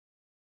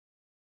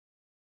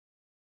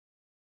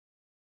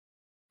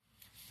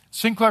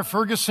Sinclair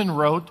Ferguson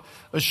wrote,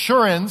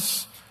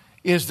 "Assurance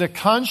is the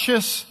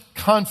conscious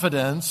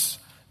confidence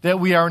that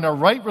we are in a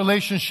right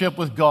relationship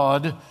with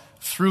God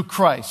through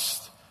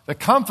Christ. The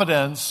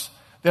confidence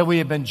that we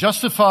have been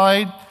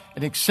justified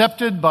and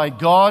accepted by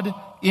God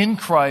in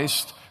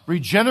Christ,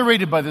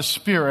 regenerated by the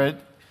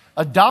Spirit,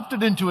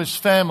 adopted into His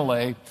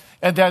family,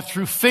 and that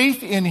through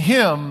faith in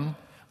Him,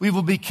 we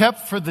will be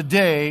kept for the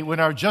day when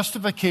our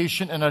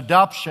justification and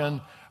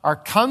adoption are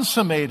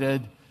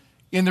consummated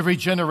in the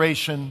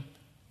regeneration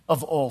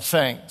of all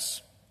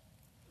things."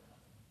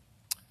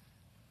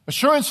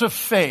 Assurance of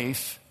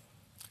faith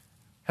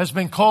has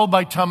been called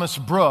by Thomas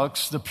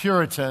Brooks, the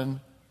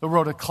Puritan, who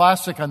wrote a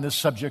classic on this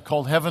subject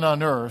called Heaven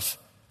on Earth,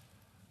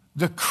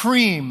 the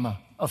cream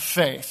of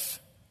faith.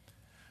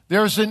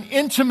 There's an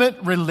intimate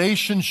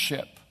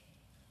relationship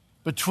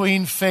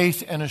between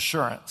faith and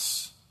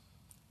assurance.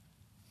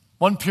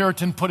 One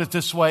Puritan put it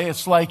this way: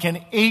 it's like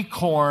an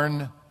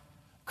acorn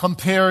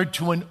compared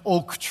to an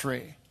oak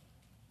tree.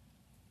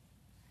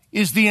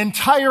 Is the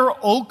entire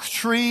oak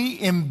tree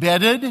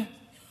embedded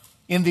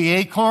in the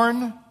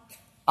acorn?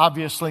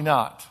 Obviously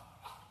not.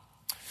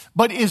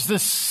 But is the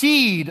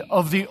seed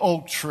of the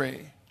oak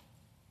tree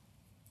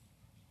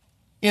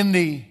in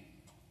the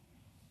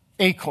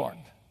acorn?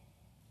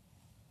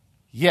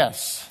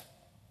 Yes.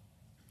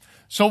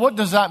 So what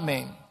does that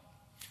mean?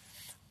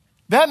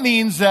 That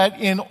means that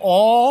in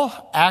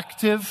all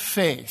active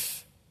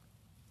faith,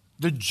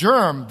 the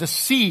germ, the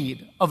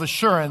seed of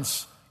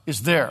assurance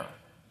is there.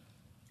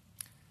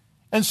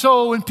 And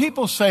so when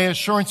people say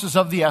assurance is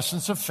of the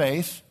essence of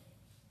faith,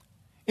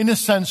 in a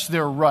sense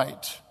they're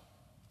right.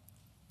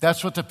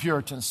 That's what the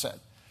Puritans said.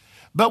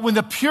 But when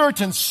the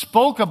Puritans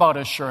spoke about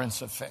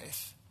assurance of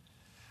faith,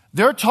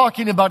 they're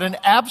talking about an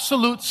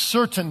absolute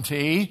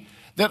certainty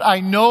that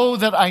I know,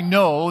 that I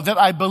know, that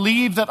I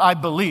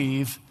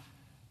believe,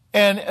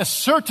 and a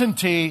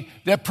certainty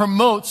that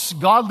promotes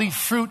godly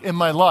fruit in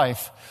my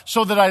life,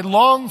 so that I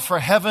long for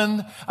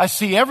heaven. I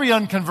see every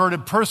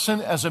unconverted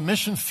person as a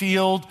mission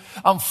field.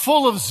 I'm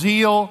full of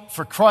zeal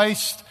for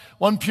Christ.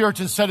 One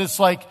Puritan said it's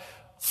like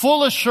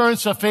full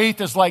assurance of faith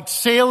is like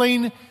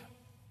sailing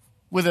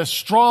with a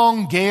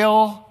strong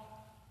gale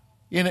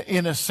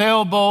in a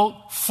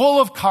sailboat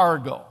full of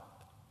cargo.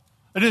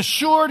 An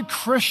assured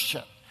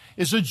Christian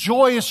is a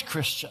joyous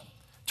Christian.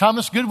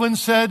 Thomas Goodwin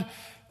said,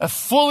 a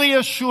fully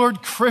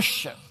assured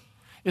Christian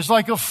is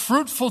like a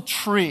fruitful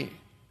tree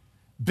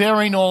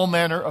bearing all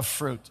manner of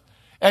fruit.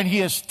 And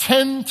he is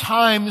 10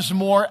 times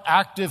more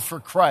active for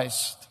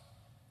Christ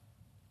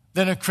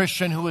than a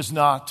Christian who is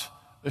not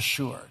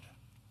assured.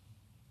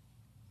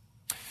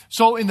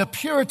 So in the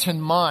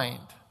Puritan mind,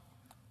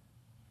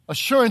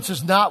 assurance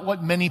is not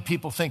what many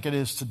people think it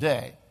is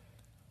today.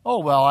 Oh,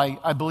 well,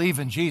 I believe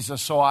in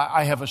Jesus, so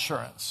I have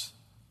assurance.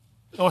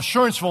 So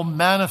assurance will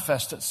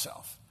manifest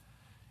itself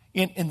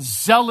in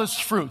zealous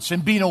fruits,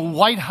 in being a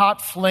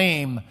white-hot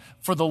flame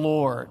for the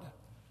Lord.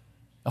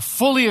 A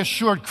fully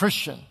assured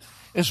Christian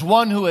is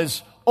one who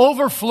is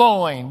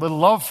overflowing with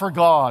love for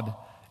God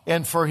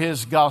and for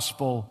His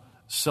gospel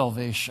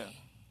salvation.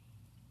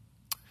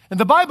 And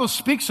the Bible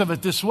speaks of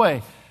it this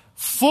way: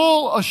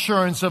 full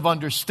assurance of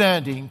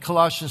understanding,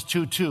 Colossians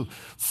 2:2.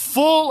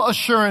 Full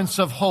assurance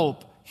of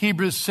hope,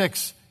 Hebrews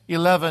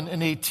 6:11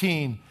 and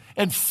 18.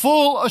 And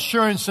full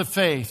assurance of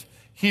faith,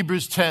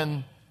 Hebrews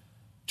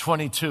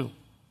 10:22.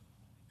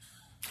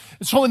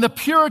 And so in the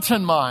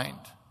Puritan mind,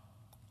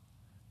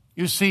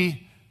 you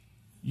see,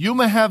 you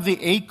may have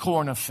the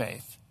acorn of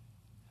faith,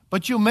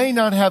 but you may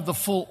not have the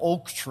full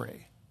oak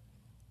tree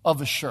of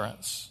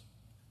assurance.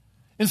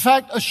 In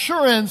fact,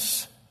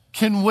 assurance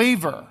can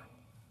waver.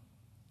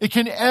 It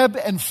can ebb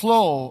and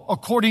flow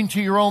according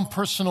to your own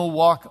personal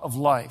walk of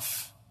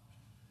life.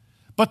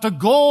 But the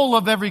goal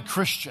of every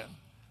Christian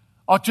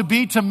ought to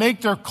be to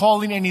make their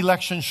calling and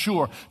election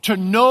sure, to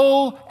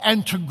know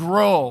and to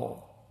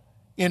grow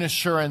in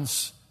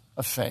assurance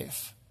of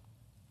faith.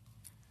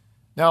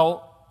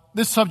 Now,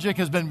 this subject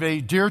has been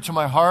very dear to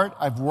my heart.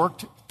 I've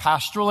worked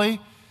pastorally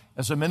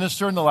as a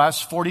minister in the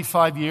last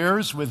 45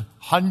 years with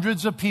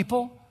hundreds of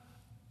people,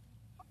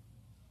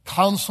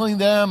 counseling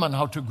them on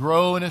how to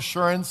grow in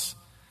assurance.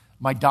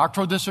 My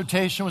doctoral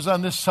dissertation was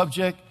on this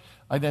subject.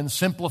 I then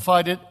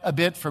simplified it a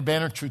bit for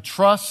Banner True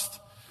Trust.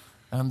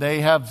 And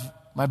they have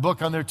my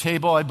book on their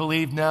table, I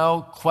believe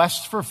now,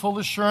 Quest for Full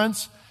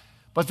Assurance.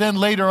 But then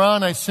later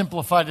on, I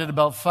simplified it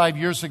about 5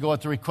 years ago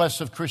at the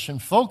request of Christian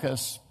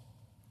Focus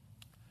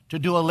to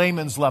do a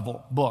layman's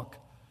level book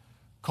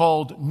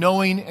called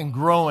Knowing and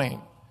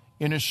Growing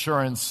in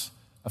Assurance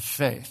of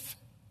Faith.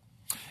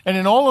 And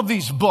in all of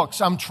these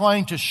books, I'm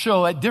trying to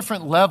show at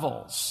different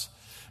levels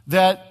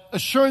that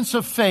assurance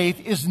of faith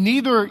is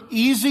neither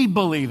easy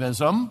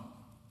believism,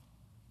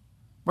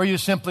 where you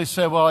simply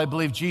say, well, I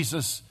believe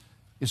Jesus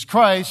is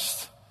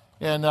Christ,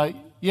 and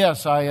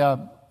yes,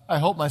 I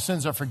hope my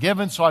sins are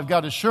forgiven, so I've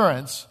got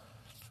assurance,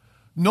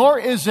 nor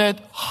is it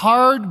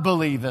hard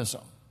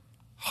believism,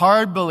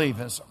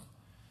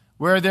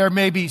 where there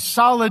may be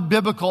solid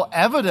biblical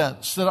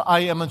evidence that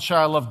I am a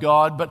child of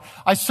God, but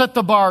I set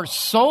the bar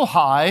so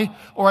high,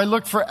 or I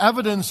look for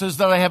evidences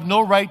that I have no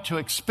right to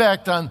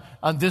expect on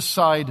this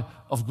side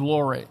of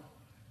glory.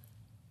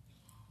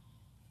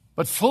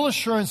 But full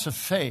assurance of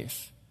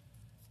faith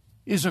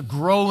is a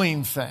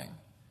growing thing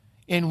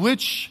in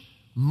which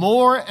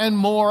more and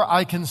more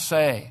I can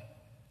say,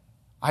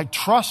 I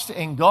trust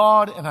in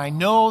God, and I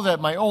know that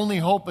my only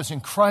hope is in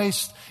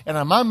Christ, and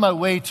I'm on my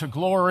way to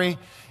glory,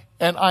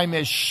 and I'm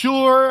as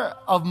sure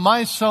of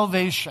my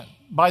salvation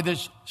by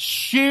this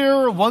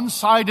sheer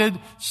one-sided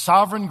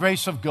sovereign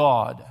grace of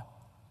God.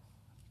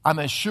 I'm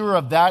as sure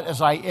of that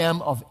as I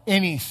am of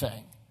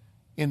anything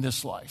in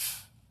this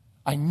life.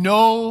 I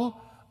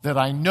know that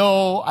I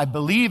know, I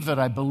believe that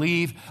I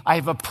believe. I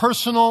have a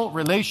personal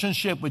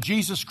relationship with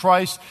Jesus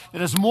Christ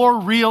that is more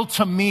real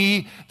to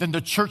me than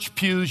the church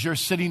pews you're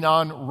sitting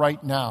on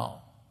right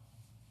now.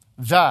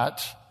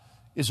 That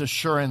is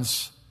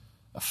assurance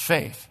of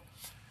faith.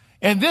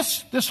 And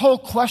this whole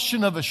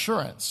question of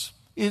assurance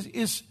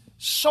is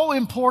so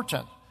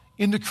important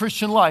in the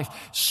Christian life,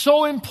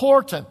 so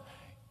important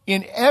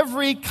in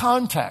every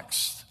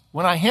context.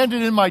 When I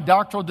handed in my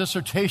doctoral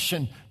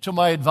dissertation to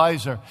my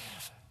advisor,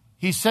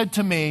 he said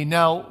to me,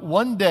 now,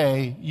 one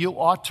day you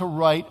ought to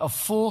write a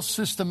full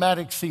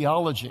systematic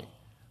theology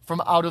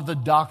from out of the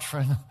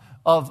doctrine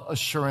of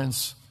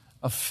assurance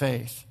of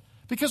faith.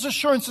 Because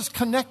assurance is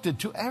connected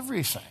to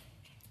everything.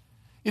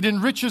 It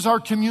enriches our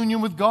communion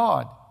with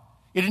God.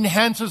 It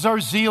enhances our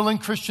zeal in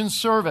Christian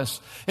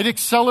service. It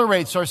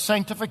accelerates our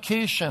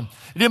sanctification.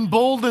 It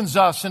emboldens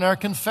us in our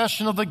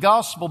confession of the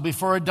gospel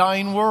before a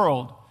dying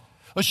world.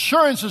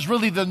 Assurance is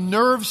really the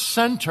nerve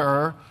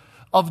center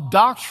of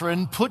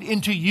doctrine put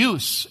into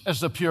use, as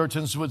the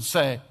Puritans would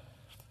say.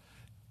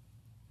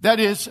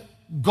 That is,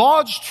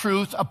 God's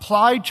truth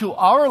applied to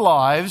our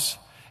lives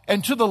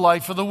and to the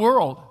life of the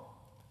world.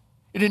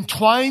 It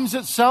entwines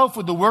itself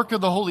with the work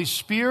of the Holy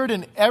Spirit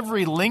in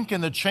every link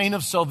in the chain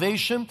of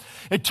salvation.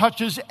 It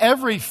touches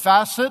every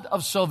facet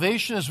of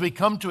salvation as we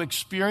come to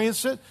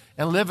experience it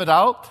and live it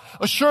out.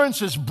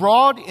 Assurance is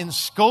broad in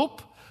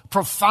scope,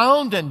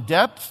 profound in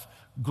depth,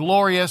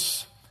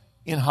 glorious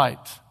in height.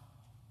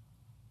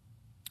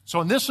 So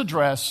in this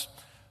address,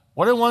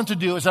 what I want to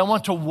do is I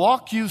want to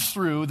walk you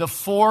through the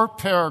 4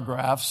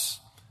 paragraphs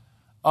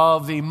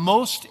of the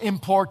most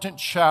important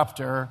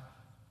chapter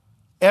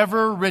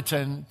ever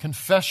written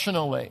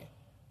confessionally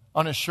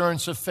on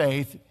assurance of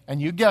faith.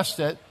 And you guessed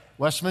it,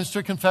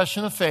 Westminster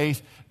Confession of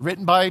Faith,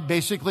 written by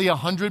basically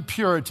 100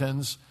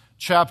 Puritans,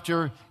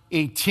 chapter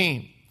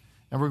 18.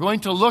 And we're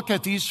going to look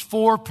at these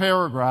 4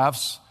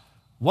 paragraphs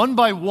one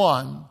by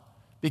one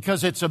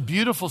because it's a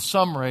beautiful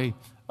summary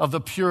of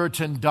the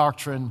Puritan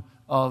doctrine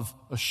of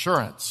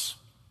assurance.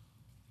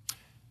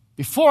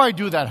 Before I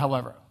do that,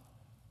 however,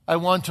 I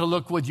want to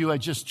look with you at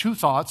just 2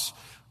 thoughts.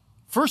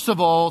 First of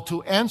all,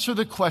 to answer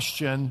the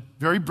question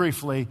very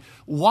briefly,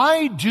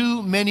 why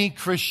do many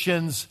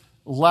Christians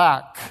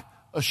lack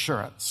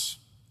assurance?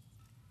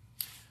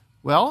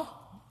 Well,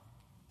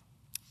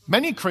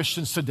 many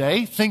Christians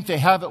today think they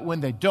have it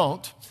when they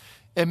don't,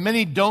 and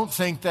many don't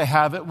think they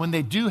have it when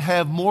they do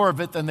have more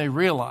of it than they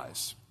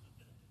realize.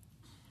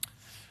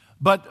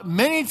 But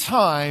many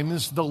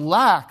times the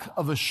lack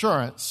of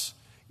assurance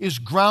is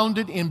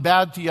grounded in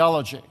bad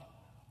theology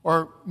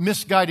or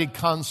misguided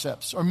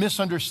concepts or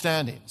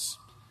misunderstandings.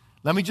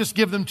 Let me just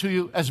give them to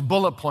you as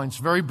bullet points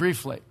very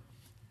briefly.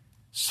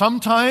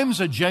 Sometimes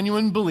a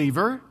genuine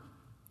believer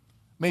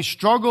may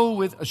struggle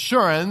with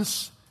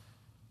assurance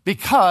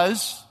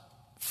because,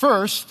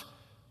 first,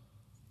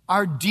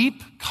 our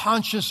deep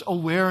conscious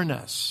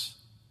awareness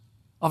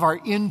of our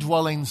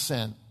indwelling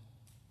sin.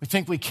 We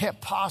think we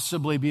can't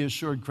possibly be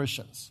assured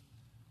Christians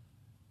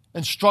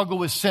and struggle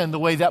with sin the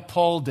way that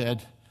Paul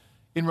did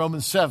in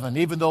Romans 7,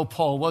 even though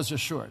Paul was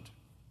assured.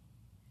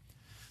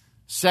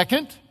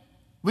 Second,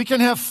 we can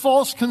have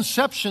false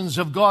conceptions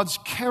of God's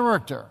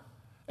character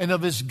and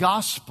of His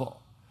gospel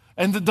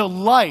and the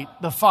delight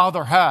the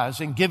Father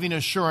has in giving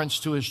assurance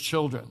to His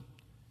children.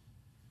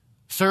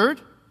 Third,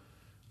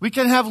 we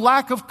can have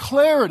lack of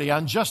clarity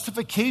on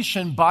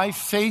justification by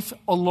faith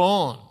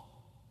alone.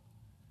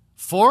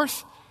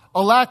 Fourth,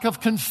 a lack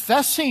of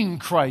confessing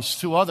Christ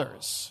to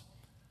others,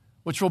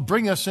 which will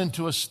bring us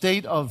into a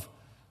state of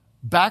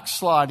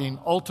backsliding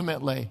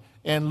ultimately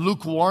and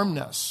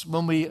lukewarmness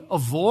when we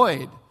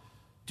avoid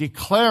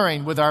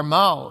declaring with our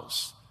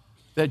mouths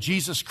that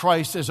Jesus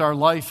Christ is our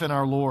life and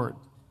our Lord.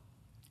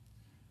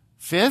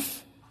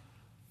 Fifth,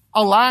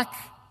 a lack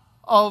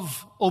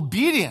of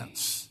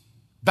obedience,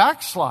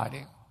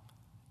 backsliding,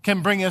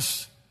 can bring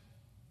us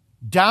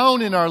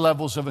down in our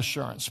levels of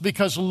assurance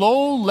because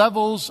low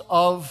levels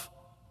of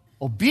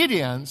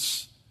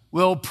obedience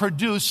will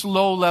produce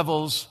low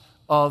levels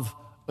of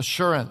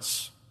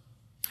assurance.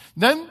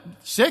 Then,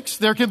 6,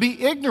 there can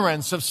be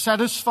ignorance of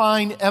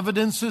satisfying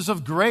evidences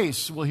of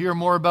grace. We'll hear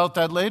more about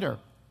that later.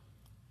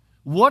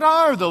 What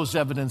are those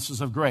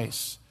evidences of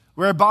grace,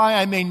 whereby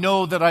I may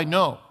know that I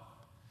know?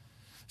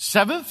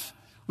 7th,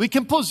 we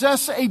can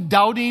possess a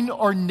doubting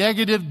or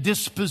negative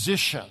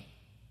disposition,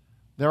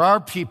 there are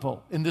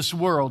people in this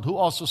world who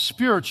also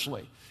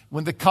spiritually,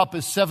 when the cup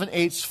is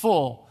 7/8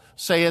 full,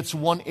 say it's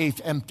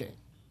 1/8 empty.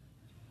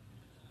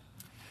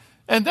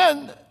 And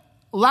then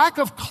lack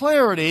of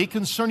clarity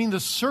concerning the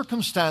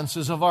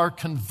circumstances of our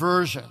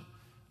conversion.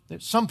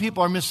 Some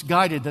people are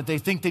misguided, that they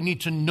think they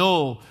need to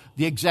know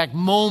the exact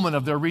moment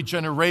of their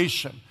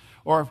regeneration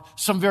or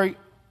some very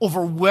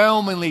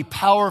overwhelmingly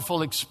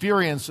powerful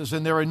experiences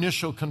in their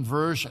initial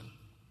conversion.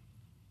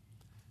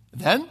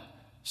 Then,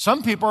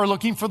 some people are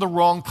looking for the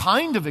wrong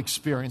kind of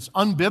experience,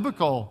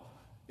 unbiblical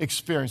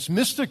experience,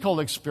 mystical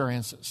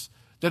experiences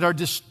that are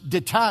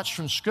detached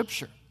from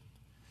Scripture.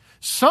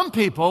 Some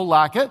people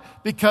lack it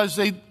because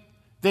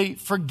they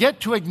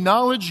forget to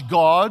acknowledge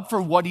God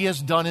for what He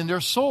has done in their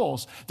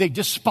souls. They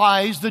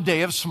despise the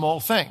day of small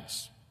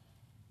things.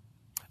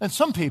 And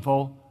some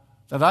people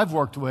that I've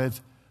worked with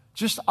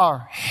just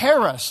are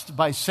harassed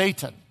by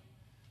Satan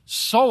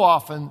so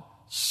often,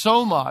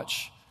 so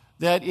much,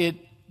 that it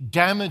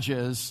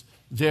damages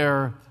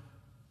their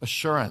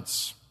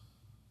assurance.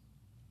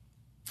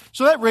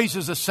 So that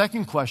raises a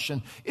second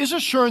question. Is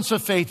assurance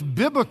of faith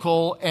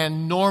biblical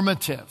and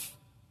normative?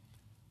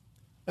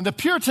 And the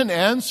Puritan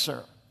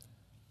answer,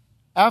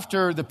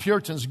 after the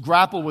Puritans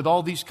grapple with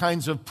all these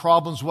kinds of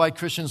problems why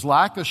Christians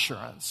lack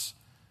assurance,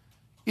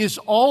 is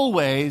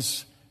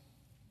always,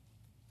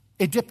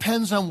 it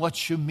depends on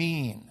what you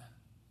mean.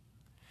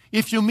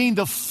 If you mean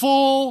the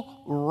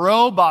full,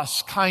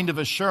 robust kind of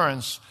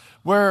assurance,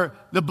 where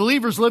the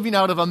believer's living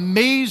out of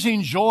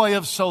amazing joy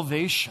of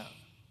salvation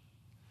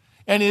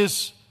and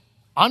is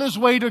on his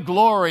way to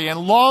glory and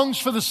longs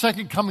for the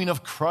second coming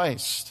of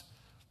Christ,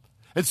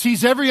 it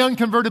sees every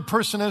unconverted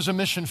person as a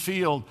mission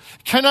field,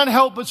 cannot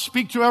help but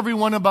speak to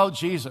everyone about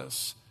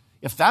Jesus.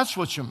 If that's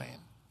what you mean,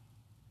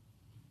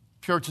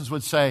 Puritans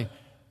would say,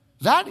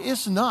 that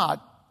is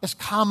not as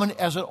common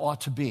as it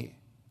ought to be.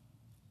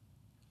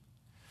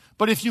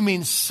 But if you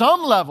mean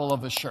some level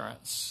of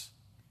assurance,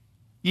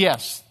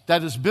 yes,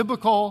 that is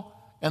biblical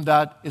and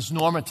that is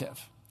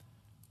normative.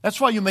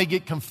 That's why you may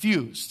get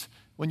confused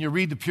when you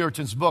read the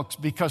Puritans' books,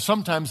 because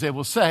sometimes they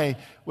will say,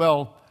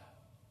 well,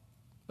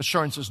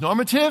 assurance is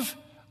normative.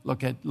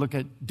 Look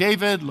at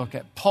David, look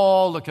at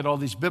Paul, look at all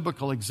these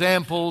biblical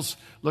examples,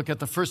 look at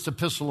the first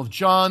epistle of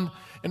John.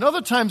 And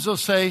other times they'll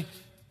say,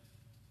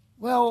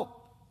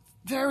 well,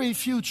 very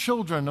few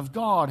children of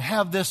God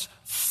have this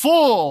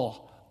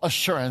full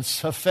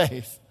assurance of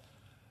faith,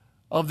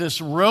 of this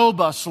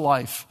robust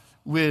life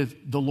with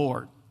the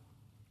Lord.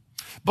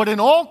 But in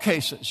all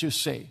cases, you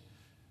see,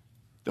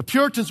 the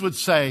Puritans would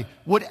say,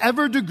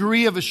 whatever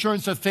degree of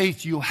assurance of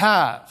faith you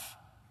have,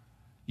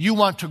 you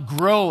want to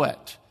grow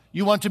it.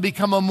 You want to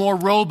become a more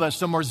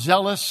robust, a more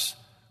zealous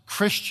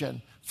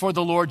Christian for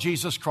the Lord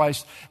Jesus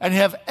Christ and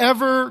have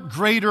ever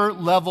greater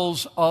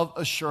levels of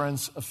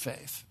assurance of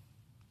faith.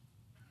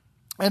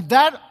 And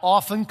that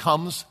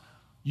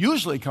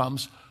usually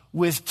comes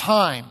with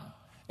time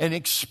and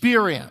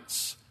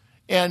experience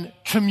and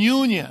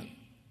communion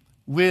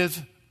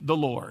with the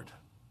Lord.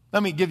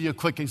 Let me give you a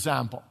quick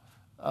example.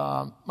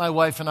 My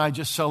wife and I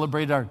just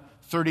celebrated our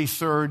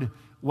 33rd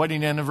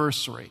wedding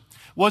anniversary.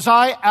 Was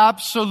I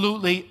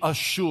absolutely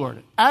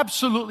assured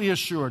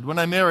when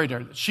I married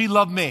her that she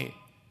loved me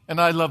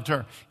and I loved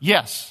her?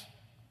 Yes.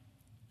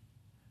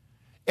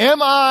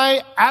 Am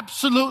I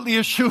absolutely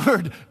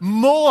assured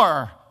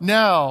more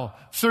now,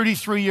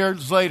 33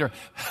 years later?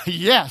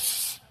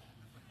 Yes.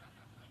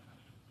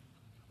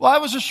 Well, I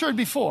was assured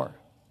before.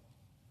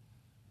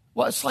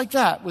 Well, it's like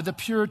that with the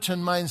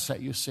Puritan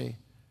mindset, you see.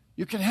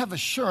 You can have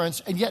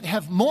assurance and yet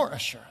have more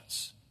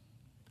assurance.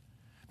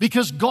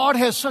 Because God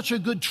has such a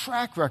good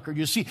track record.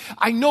 You see,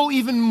 I know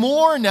even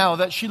more now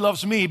that she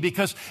loves me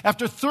because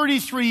after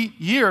 33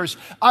 years,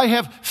 I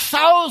have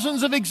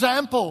thousands of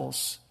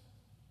examples.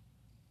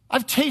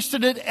 I've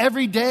tasted it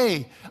every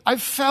day.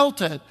 I've felt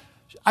it.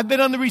 I've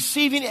been on the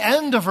receiving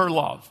end of her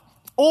love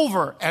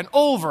over and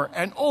over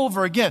and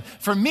over again.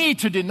 For me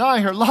to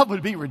deny her love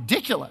would be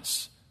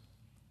ridiculous.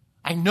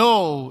 I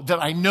know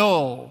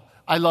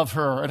I love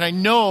her, and I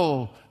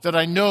know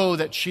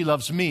that she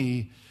loves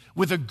me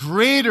with a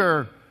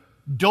greater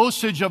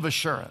dosage of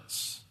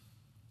assurance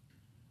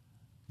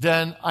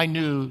than I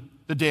knew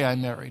the day I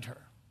married her.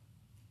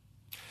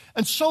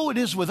 And so it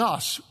is with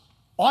us,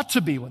 ought to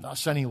be with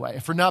us anyway,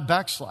 if we're not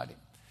backsliding.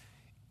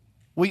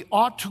 We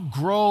ought to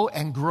grow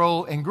and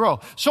grow and grow.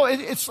 So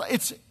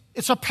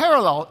it's a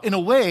parallel in a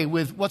way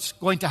with what's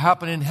going to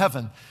happen in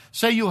heaven.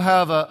 Say you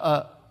have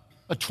a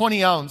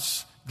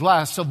 20-ounce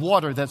glass of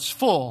water that's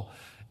full,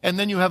 and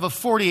then you have a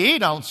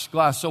 48-ounce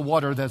glass of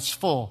water that's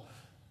full.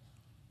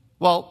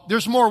 Well,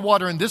 there's more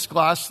water in this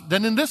glass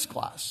than in this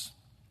glass,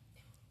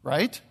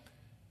 right?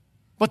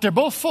 But they're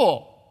both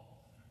full.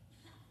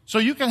 So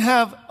you can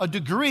have a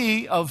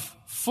degree of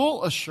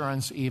full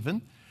assurance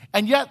even,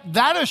 and yet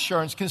that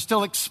assurance can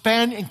still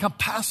expand in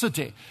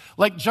capacity.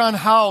 Like John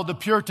Howe, the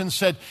Puritan,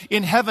 said,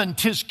 in heaven,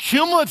 'tis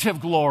cumulative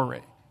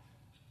glory.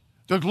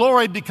 The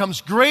glory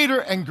becomes greater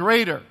and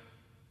greater.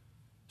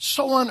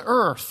 So on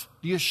earth,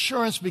 the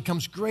assurance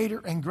becomes greater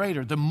and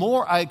greater. The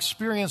more I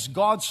experience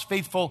God's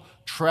faithful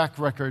track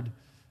record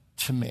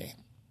to me.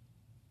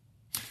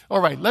 All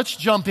right, let's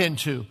jump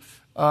into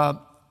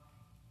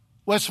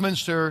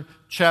Westminster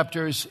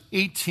chapters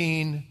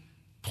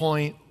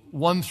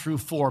 18.1 through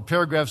 4,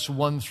 paragraphs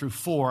 1 through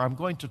 4. I'm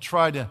going to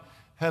try to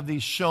have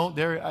these shown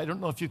there. I don't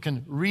know if you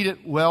can read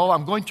it well.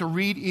 I'm going to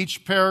read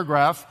each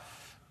paragraph,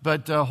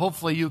 but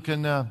hopefully you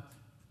can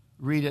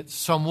read it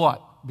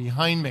somewhat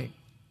behind me.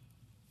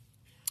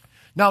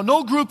 Now,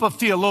 no group of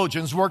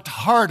theologians worked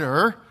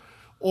harder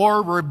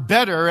or were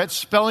better at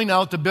spelling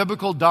out the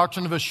biblical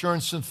doctrine of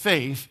assurance and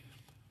faith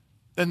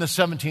than the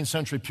 17th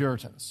century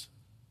Puritans.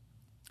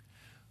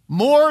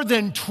 More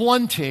than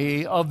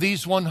 20 of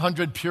these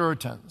 100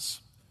 Puritans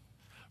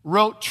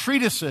wrote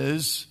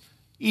treatises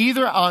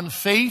either on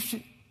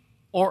faith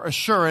or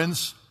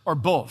assurance or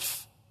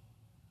both.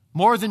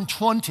 More than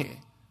 20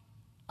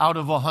 out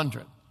of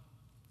 100.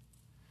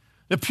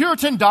 The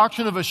Puritan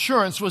doctrine of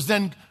assurance was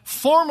then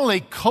formally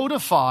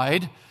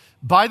codified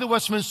by the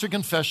Westminster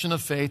Confession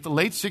of Faith, the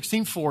late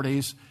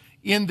 1640s,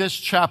 in this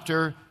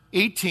chapter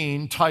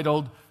 18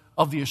 titled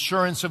Of the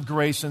Assurance of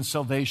Grace and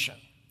Salvation.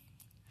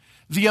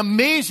 The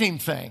amazing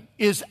thing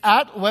is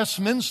at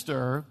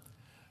Westminster,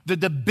 the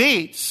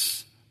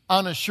debates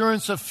on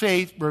assurance of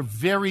faith were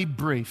very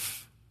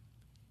brief.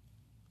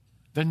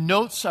 The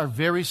notes are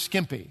very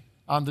skimpy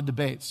on the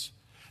debates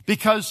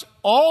because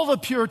all the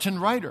Puritan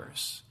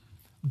writers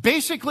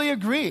basically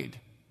agreed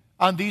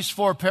on these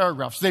 4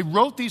 paragraphs. They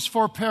wrote these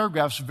 4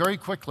 paragraphs very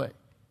quickly.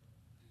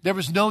 There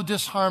was no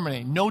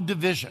disharmony, no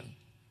division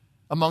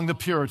among the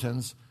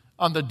Puritans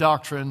on the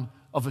doctrine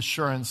of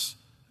assurance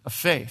of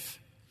faith.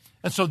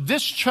 And so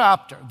this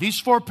chapter, these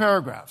 4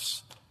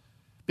 paragraphs,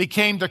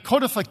 became the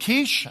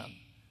codification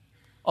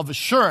of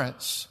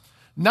assurance,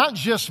 not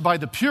just by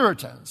the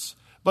Puritans,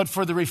 but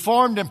for the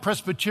Reformed and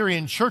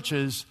Presbyterian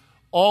churches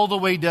all the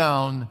way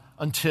down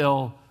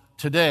until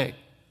today.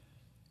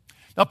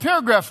 Now,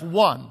 paragraph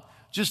 1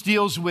 just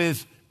deals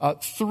with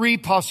 3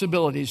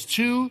 possibilities,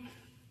 2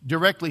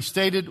 directly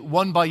stated,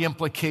 1 by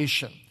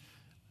implication,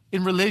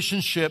 in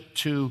relationship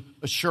to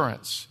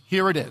assurance.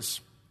 Here it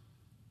is.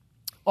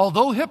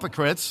 Although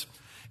hypocrites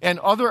and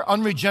other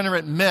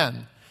unregenerate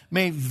men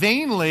may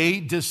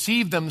vainly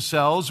deceive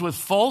themselves with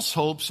false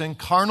hopes and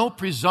carnal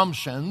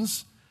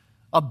presumptions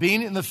of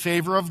being in the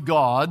favor of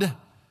God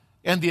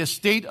and the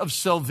estate of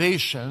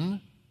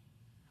salvation,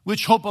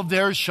 which hope of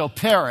theirs shall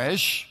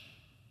perish.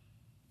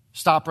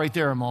 Stop right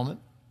there a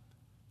moment.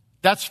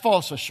 That's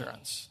false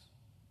assurance.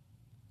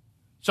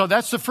 So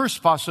that's the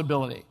first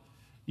possibility.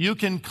 You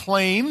can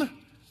claim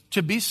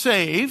to be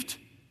saved,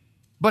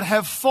 but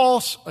have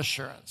false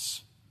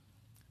assurance.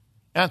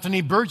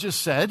 Anthony Burgess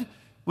said,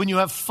 when you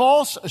have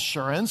false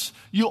assurance,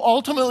 you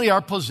ultimately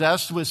are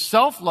possessed with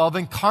self-love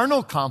and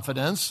carnal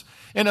confidence,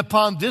 and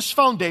upon this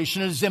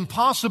foundation it is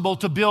impossible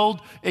to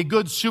build a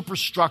good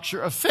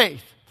superstructure of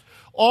faith.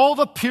 All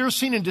the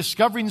piercing and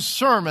discovering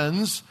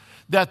sermons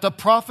that the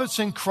prophets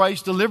in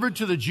Christ delivered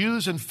to the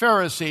Jews and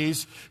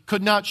Pharisees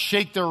could not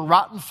shake their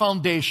rotten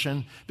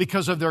foundation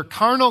because of their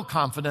carnal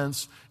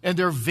confidence and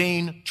their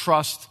vain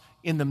trust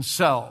in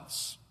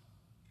themselves.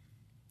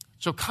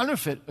 So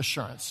counterfeit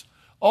assurance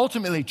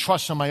ultimately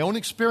trusts on my own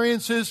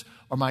experiences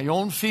or my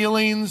own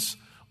feelings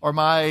or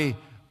my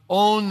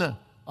own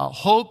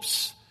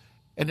hopes,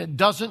 and it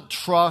doesn't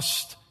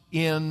trust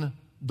in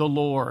the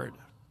Lord.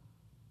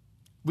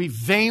 We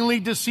vainly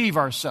deceive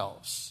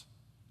ourselves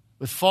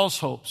with false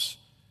hopes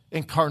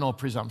and carnal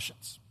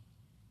presumptions.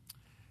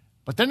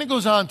 But then it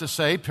goes on to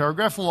say,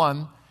 paragraph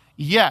 1,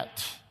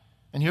 yet,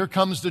 and here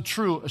comes the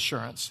true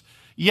assurance,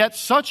 yet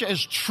such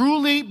as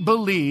truly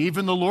believe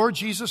in the Lord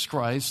Jesus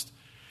Christ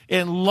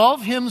and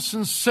love him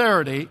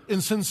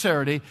in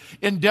sincerity,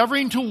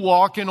 endeavoring to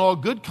walk in all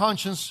good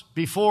conscience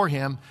before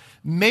him,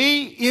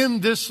 may in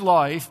this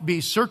life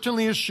be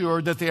certainly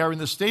assured that they are in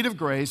the state of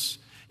grace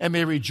and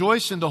may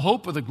rejoice in the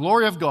hope of the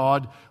glory of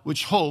God,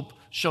 which hope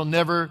shall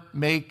never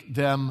make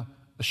them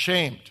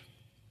ashamed.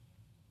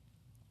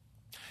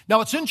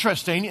 Now, it's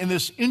interesting in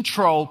this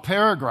intro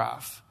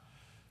paragraph,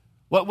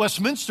 what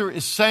Westminster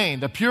is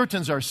saying, the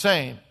Puritans are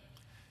saying,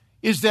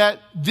 is that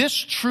this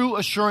true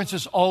assurance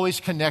is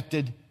always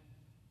connected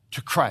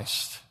to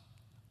Christ.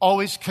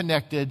 Always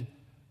connected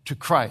to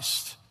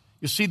Christ.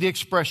 You see the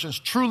expressions,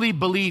 truly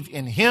believe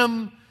in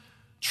him,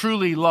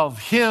 truly love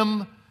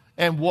him,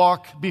 and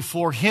walk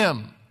before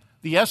him.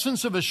 The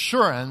essence of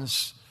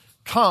assurance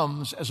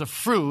comes as a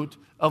fruit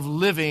of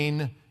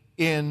living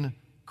in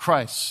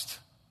Christ.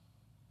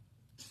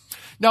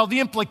 Now,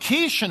 the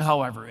implication,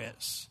 however,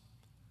 is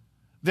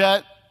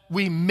that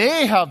we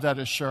may have that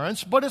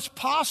assurance, but it's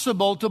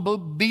possible to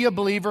be a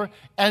believer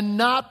and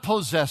not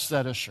possess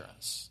that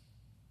assurance.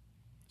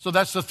 So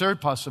that's the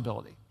third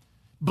possibility.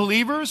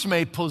 Believers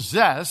may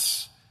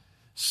possess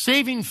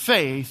saving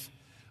faith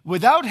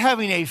without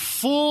having a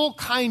full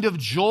kind of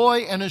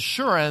joy and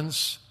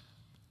assurance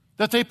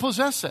that they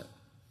possess it.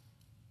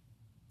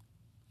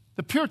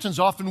 The Puritans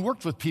often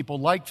worked with people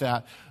like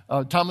that.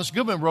 Thomas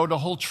Goodman wrote a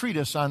whole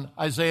treatise on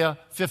Isaiah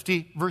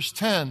 50, verse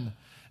 10,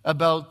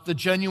 about the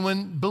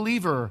genuine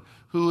believer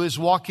who is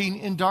walking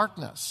in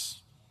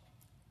darkness.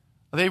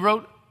 They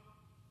wrote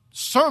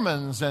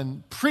sermons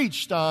and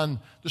preached on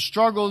the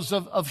struggles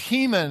of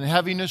Heman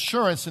having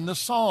assurance in the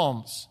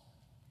Psalms.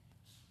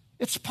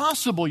 It's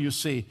possible, you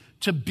see,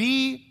 to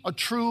be a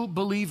true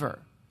believer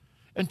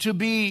and to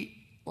be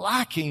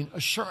lacking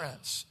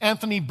assurance.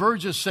 Anthony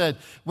Burgess said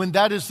when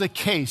that is the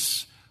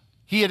case,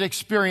 he had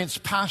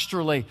experienced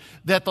pastorally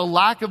that the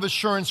lack of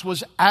assurance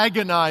was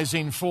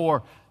agonizing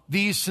for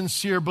these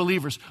sincere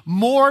believers.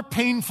 More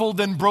painful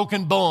than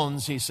broken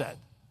bones, he said.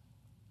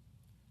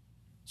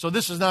 So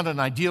this is not an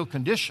ideal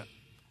condition,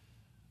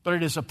 but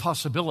it is a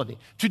possibility.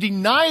 To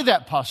deny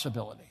that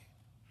possibility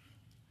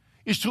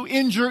is to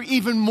injure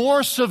even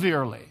more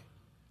severely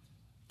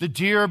the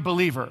dear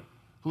believer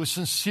who is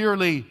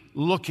sincerely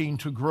looking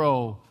to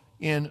grow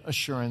in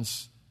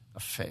assurance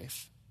of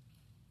faith.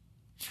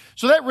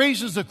 So that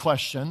raises the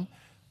question,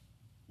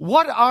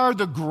 what are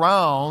the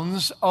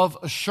grounds of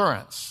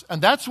assurance?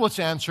 And that's what's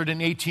answered in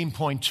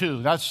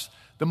 18.2. That's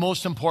the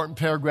most important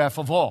paragraph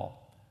of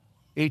all,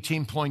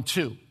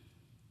 18.2.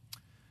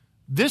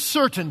 This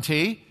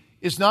certainty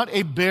is not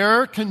a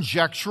bare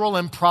conjectural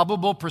and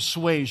probable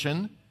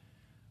persuasion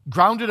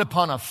grounded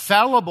upon a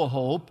fallible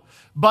hope,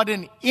 but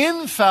an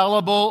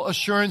infallible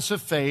assurance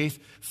of faith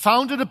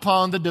founded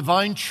upon the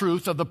divine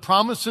truth of the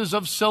promises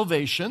of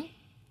salvation.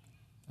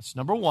 That's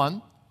number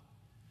one.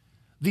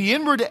 The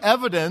inward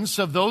evidence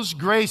of those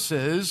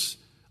graces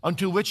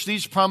unto which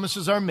these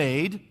promises are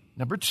made,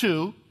 number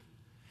two.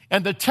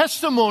 And the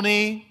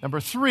testimony,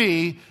 number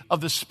three, of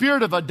the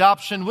Spirit of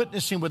adoption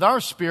witnessing with our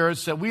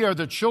spirits that we are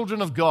the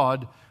children of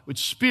God,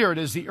 which Spirit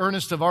is the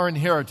earnest of our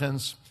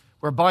inheritance,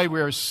 whereby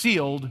we are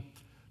sealed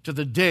to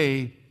the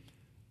day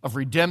of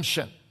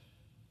redemption.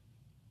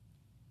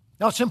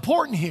 Now it's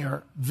important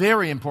here,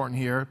 very important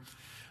here,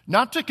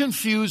 not to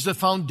confuse the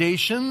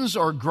foundations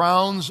or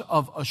grounds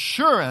of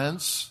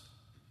assurance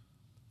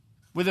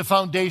with the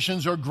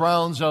foundations or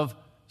grounds of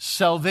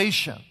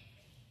salvation.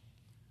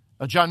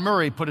 John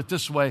Murray put it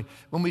this way,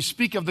 when we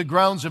speak of the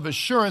grounds of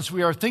assurance,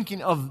 we are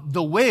thinking of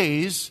the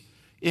ways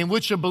in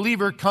which a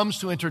believer comes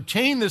to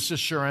entertain this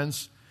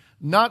assurance,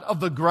 not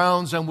of the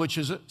grounds on which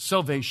his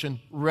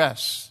salvation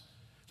rests.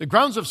 The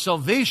grounds of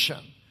salvation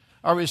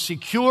are as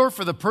secure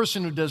for the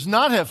person who does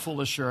not have full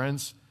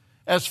assurance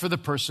as for the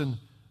person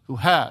who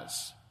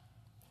has.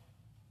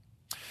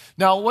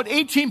 Now, what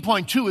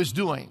 18.2 is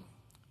doing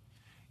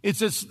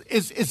is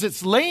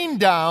it's laying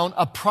down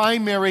a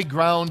primary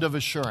ground of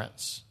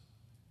assurance,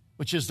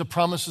 which is the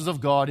promises of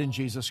God in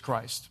Jesus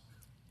Christ.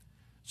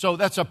 So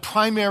that's a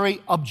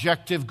primary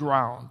objective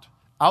ground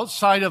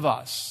outside of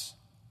us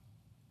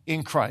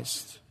in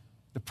Christ,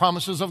 the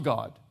promises of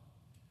God.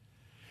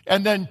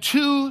 And then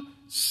two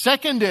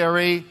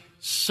secondary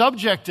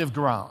subjective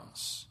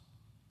grounds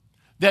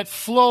that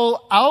flow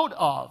out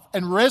of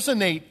and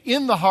resonate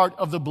in the heart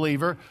of the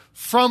believer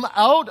from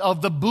out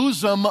of the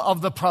bosom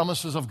of the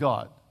promises of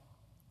God.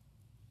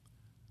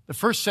 The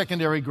first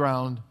secondary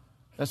ground,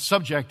 that's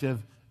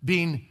subjective,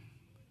 being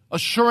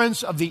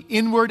assurance of the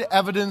inward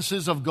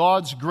evidences of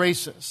God's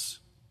graces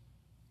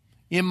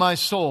in my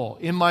soul,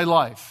 in my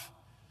life.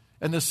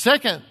 And the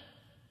second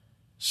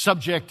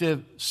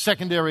subjective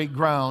secondary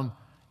ground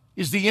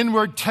is the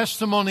inward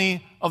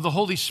testimony of the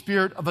Holy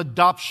Spirit of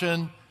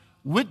adoption,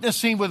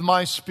 witnessing with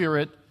my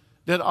spirit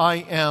that I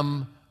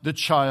am the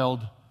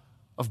child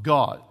of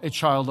God, a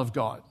child of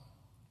God.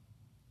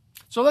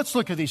 So let's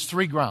look at these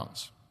three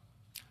grounds.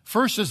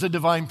 First is the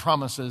divine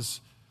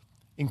promises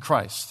in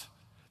Christ.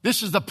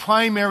 This is the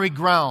primary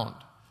ground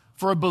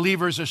for a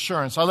believer's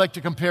assurance. I like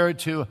to compare it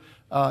to,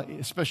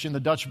 especially in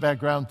the Dutch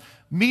background,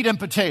 meat and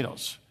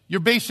potatoes, your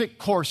basic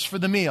course for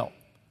the meal.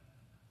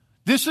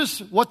 This is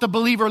what the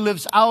believer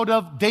lives out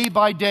of day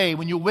by day.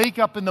 When you wake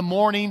up in the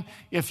morning,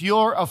 if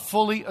you're a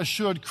fully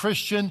assured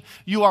Christian,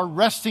 you are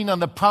resting on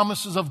the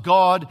promises of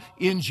God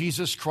in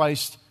Jesus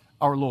Christ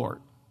our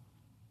Lord.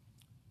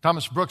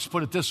 Thomas Brooks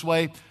put it this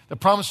way, the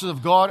promises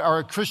of God are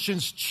a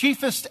Christian's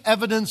chiefest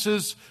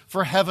evidences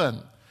for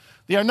heaven.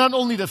 They are not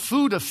only the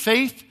food of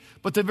faith,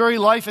 but the very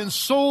life and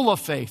soul of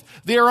faith.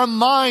 They are a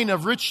mine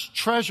of rich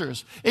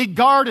treasures, a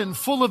garden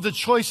full of the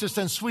choicest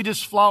and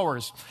sweetest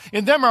flowers.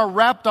 In them are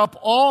wrapped up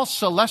all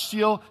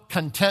celestial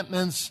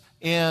contentments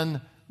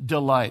and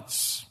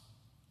delights.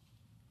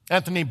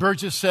 Anthony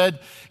Burgess said,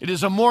 it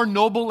is a more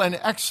noble and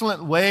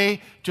excellent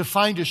way to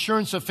find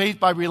assurance of faith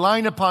by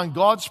relying upon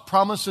God's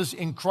promises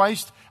in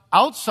Christ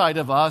outside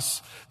of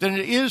us than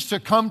it is to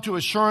come to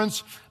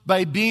assurance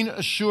by being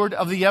assured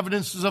of the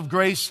evidences of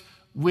grace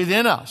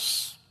within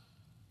us.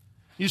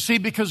 You see,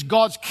 because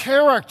God's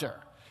character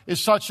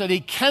is such that He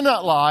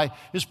cannot lie,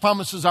 His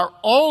promises are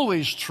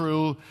always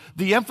true,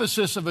 the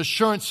emphasis of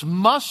assurance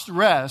must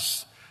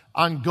rest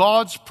on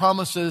God's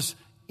promises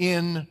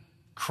in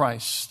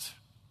Christ.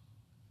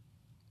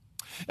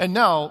 And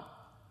now,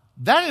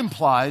 that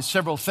implies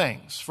several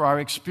things for our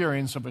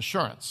experience of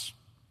assurance.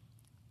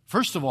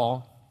 First of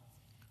all,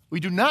 we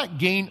do not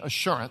gain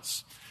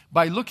assurance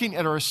by looking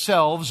at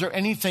ourselves or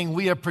anything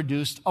we have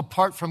produced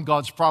apart from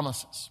God's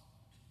promises.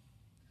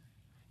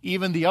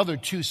 Even the other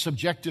two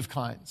subjective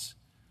kinds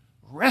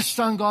rest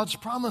on God's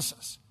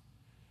promises.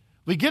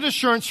 We get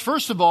assurance,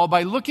 first of all,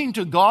 by looking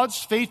to God's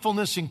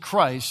faithfulness in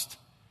Christ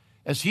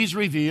as he's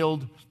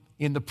revealed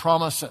in the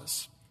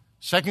promises.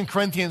 2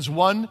 Corinthians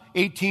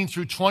 1:18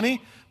 through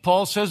 20,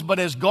 Paul says, "But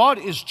as God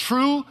is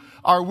true,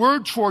 our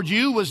word toward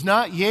you was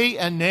not yea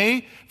and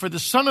nay, for the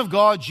Son of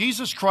God,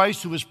 Jesus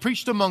Christ, who was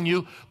preached among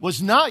you,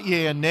 was not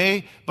yea and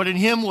nay, but in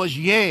him was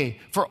yea.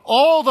 For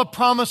all the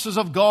promises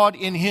of God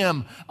in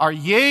him are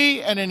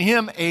yea, and in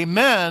him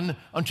amen,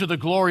 unto the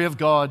glory of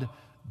God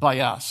by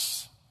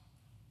us."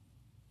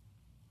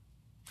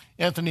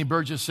 Anthony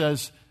Burgess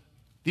says,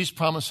 these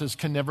promises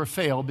can never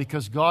fail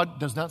because God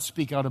does not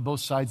speak out of both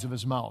sides of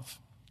his mouth.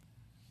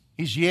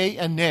 He's yea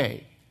and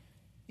nay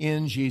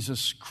in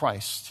Jesus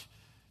Christ.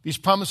 These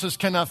promises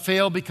cannot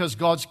fail because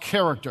God's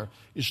character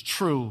is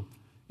true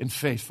and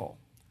faithful.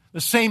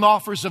 The same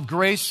offers of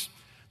grace,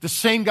 the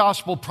same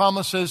gospel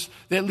promises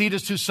that lead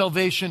us to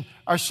salvation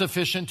are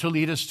sufficient to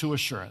lead us to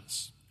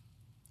assurance.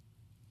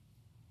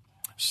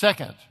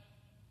 Second,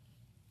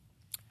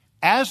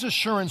 as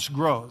assurance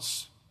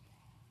grows,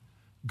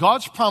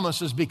 God's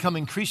promises become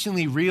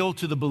increasingly real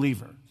to the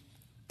believer,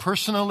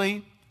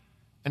 personally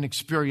and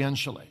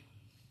experientially.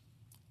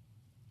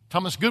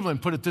 Thomas Goodwin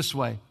put it this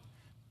way: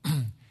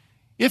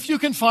 if you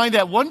can find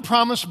that one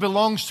promise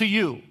belongs to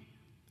you,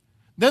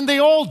 then they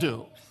all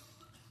do.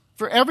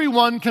 For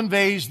everyone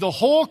conveys the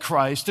whole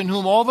Christ, in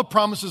whom all the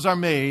promises are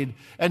made,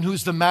 and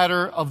who's the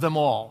matter of them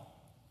all.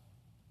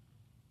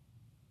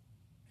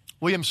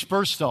 William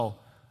Spurstow,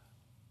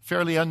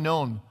 fairly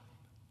unknown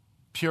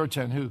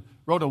Puritan, who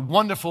wrote a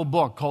wonderful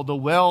book called The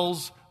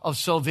Wells of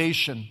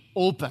Salvation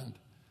Opened,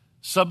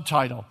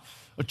 subtitle,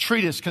 a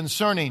treatise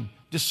concerning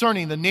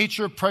discerning the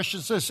nature,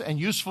 preciousness, and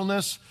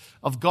usefulness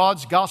of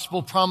God's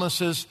gospel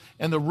promises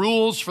and the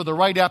rules for the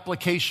right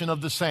application of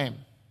the same.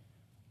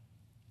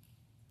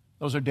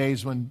 Those are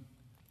days when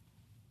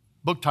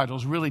book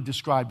titles really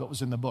described what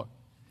was in the book.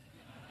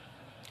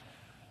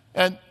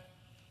 And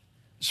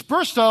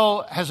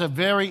Spurstow has a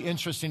very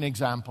interesting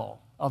example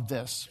of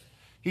this.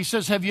 He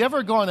says, have you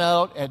ever gone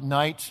out at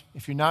night,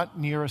 if you're not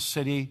near a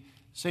city,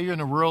 say you're in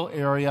a rural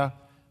area,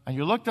 and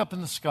you looked up in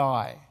the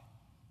sky,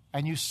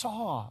 and you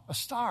saw a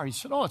star? You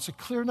said, oh, it's a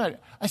clear night.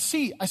 I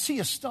see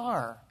a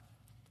star.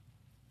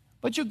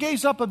 But you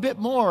gaze up a bit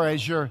more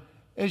as your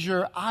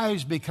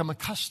eyes become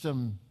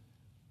accustomed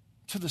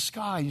to the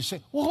sky. You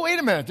say, well, wait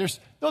a minute.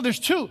 There's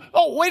 2.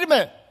 Oh, wait a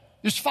minute.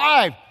 There's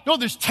 5. No,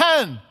 there's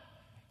 10.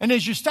 And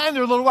as you stand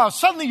there a little while,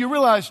 suddenly you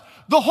realize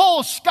the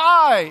whole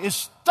sky is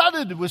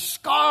studded with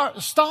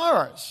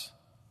stars.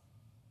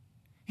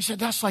 He said,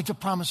 that's like the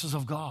promises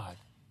of God.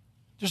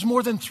 There's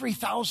more than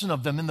 3,000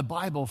 of them in the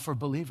Bible for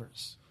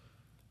believers.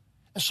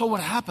 And so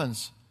what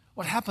happens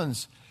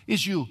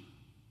is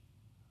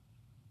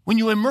when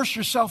you immerse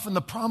yourself in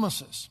the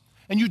promises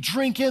and you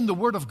drink in the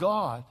Word of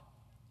God,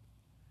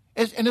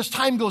 and as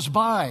time goes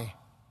by,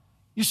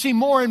 you see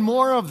more and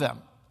more of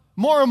them.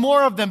 More and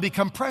more of them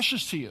become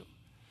precious to you.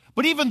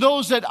 But even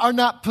those that are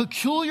not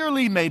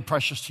peculiarly made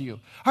precious to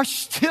you are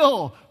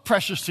still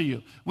precious to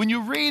you. When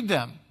you read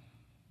them,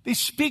 they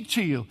speak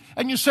to you.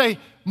 And you say,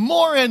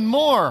 more and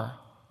more,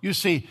 you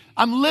see,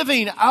 I'm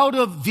living out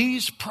of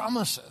these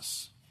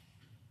promises.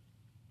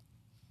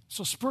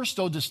 So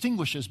Spurstow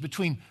distinguishes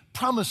between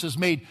promises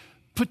made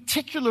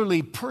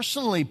particularly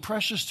personally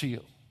precious to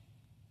you.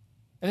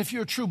 And if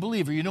you're a true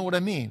believer, you know what I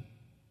mean.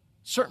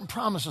 Certain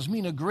promises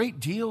mean a great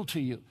deal to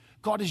you.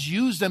 God has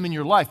used them in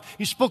your life.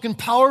 He's spoken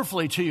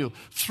powerfully to you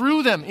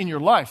through them in your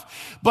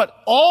life. But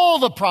all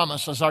the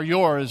promises are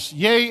yours,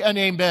 yea and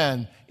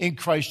amen, in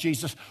Christ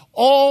Jesus.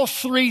 All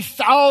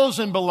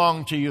 3,000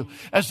 belong to you.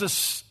 As the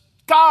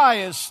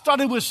sky is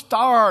studded with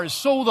stars,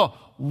 so the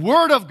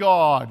Word of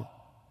God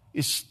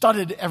is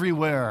studded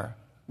everywhere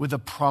with the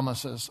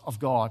promises of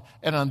God.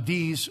 And on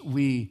these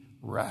we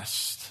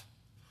rest.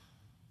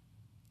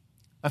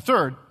 A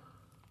third,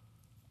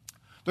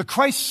 the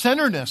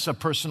Christ-centeredness of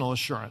personal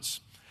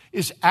assurance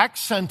is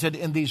accented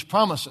in these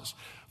promises.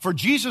 For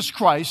Jesus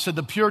Christ, said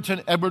the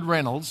Puritan Edward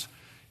Reynolds,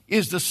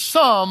 is the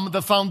sum,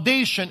 the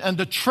foundation, and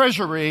the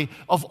treasury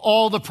of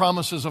all the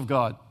promises of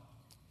God.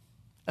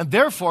 And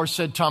therefore,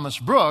 said Thomas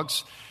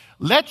Brooks,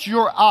 let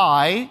your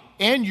eye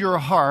and your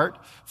heart,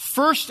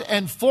 first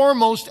and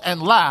foremost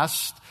and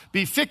last,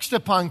 be fixed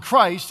upon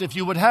Christ if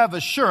you would have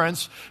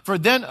assurance, for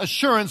then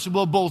assurance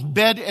will both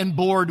bed and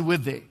board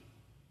with thee.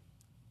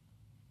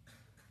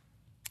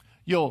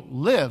 You'll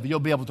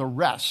be able to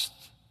rest.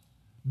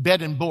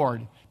 Bed and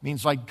board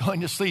means like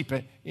going to sleep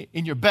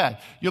in your bed.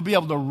 You'll be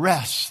able to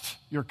rest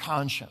your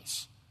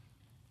conscience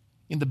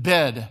in the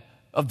bed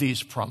of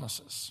these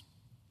promises.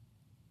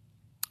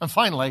 And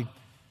finally,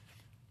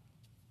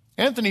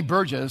 Anthony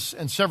Burgess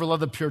and several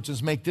other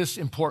Puritans make this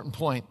important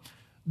point.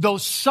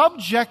 Those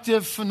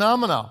subjective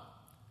phenomena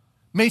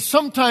may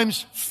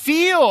sometimes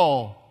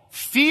feel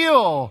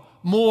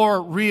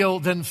more real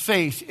than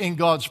faith in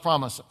God's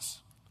promises.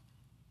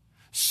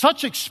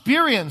 Such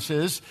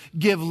experiences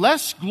give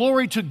less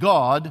glory to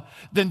God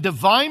than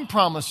divine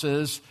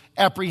promises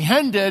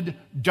apprehended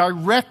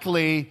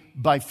directly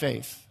by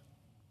faith.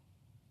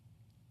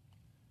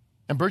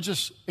 And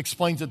Burgess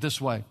explains it this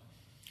way.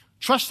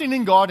 trusting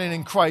in God and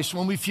in Christ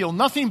when we feel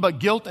nothing but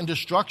guilt and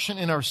destruction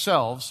in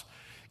ourselves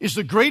is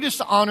the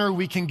greatest honor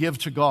we can give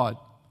to God.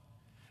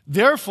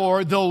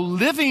 Therefore, though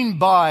living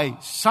by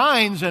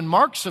signs and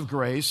marks of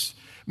grace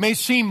may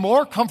seem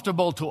more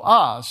comfortable to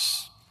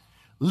us,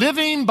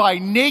 living by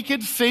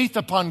naked faith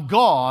upon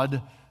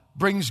God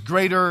brings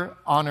greater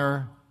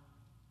honor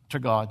to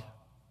God.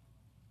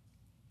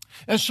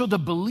 And so the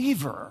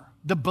believer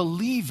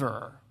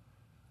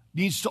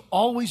needs to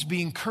always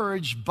be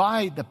encouraged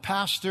by the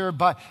pastor,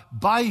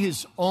 by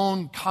his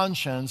own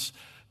conscience,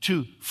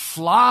 to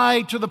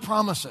fly to the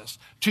promises,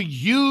 to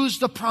use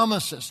the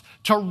promises,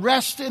 to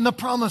rest in the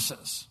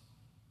promises.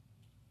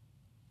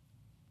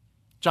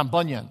 John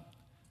Bunyan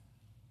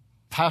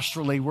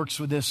pastorally works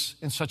with this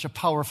in such a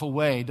powerful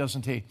way,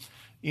 doesn't he?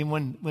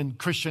 Even when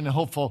Christian and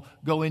hopeful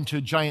go into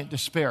giant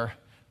despair,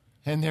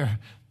 and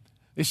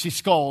they see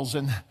skulls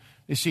and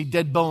they see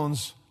dead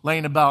bones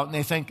laying about, and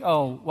they think,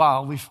 oh,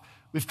 wow,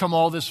 we've come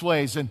all this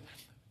ways, and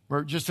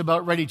we're just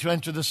about ready to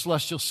enter the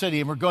celestial city,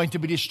 and we're going to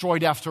be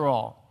destroyed after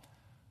all.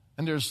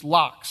 And there's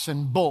locks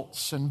and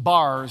bolts and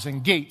bars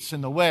and gates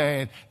in the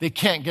way, and they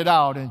can't get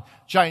out, and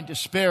giant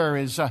despair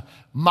is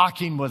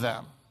mocking with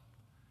them.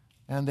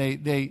 And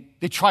they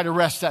try to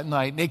rest at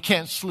night, and they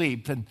can't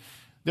sleep, and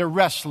they're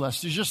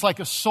restless. They're just like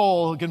a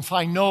soul who can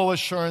find no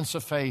assurance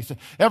of faith.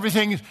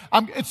 Everything,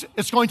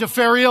 it's going to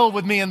fare ill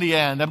with me in the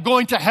end. I'm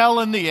going to hell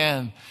in the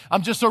end.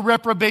 I'm just a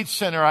reprobate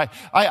sinner.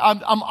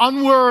 I'm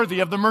unworthy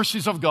of the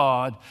mercies of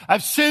God.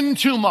 I've sinned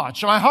too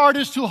much. My heart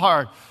is too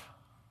hard.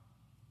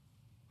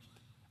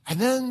 And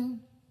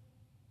then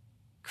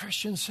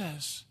Christian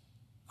says,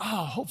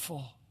 oh,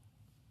 hopeful,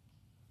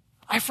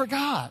 I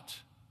forgot.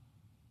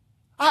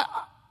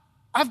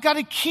 I've got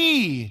a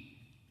key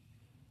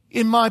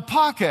in my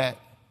pocket.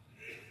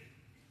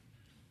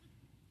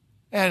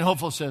 And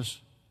hopeful says,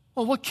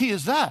 well, what key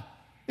is that?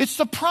 It's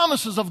the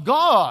promises of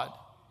God.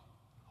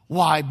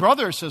 Why,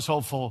 brother, says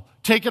hopeful,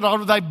 take it out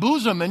of thy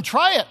bosom and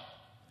try it.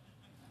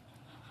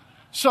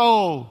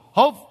 So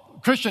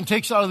Christian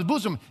takes it out of the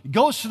bosom,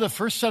 goes to the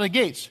first set of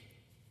gates.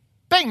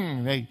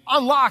 Bing, they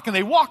unlock and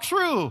they walk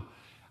through.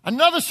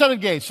 Another set of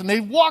gates and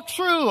they walk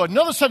through.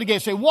 Another set of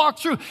gates, they walk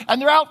through,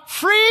 and they're out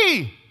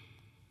free.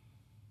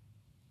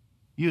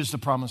 Use the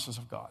promises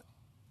of God.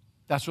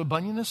 That's what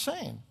Bunyan is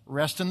saying.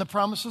 Rest in the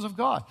promises of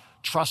God.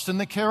 Trust in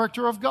the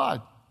character of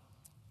God.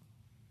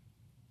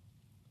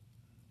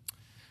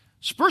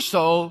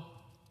 Spurgeon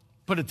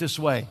put it this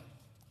way.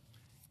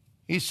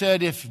 He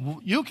said, if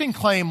you can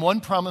claim one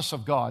promise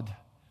of God,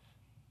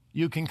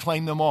 you can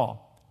claim them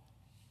all.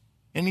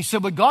 And he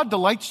said what God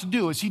delights to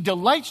do is he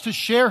delights to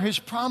share his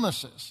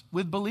promises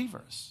with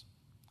believers,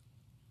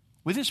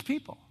 with his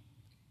people.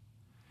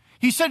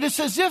 He said it's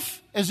as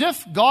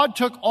if God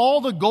took all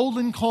the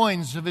golden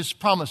coins of his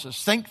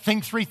promises,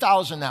 think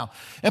 3,000 now,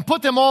 and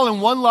put them all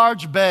in one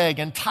large bag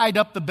and tied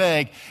up the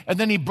bag. And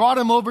then he brought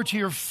them over to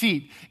your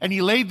feet and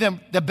he laid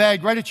the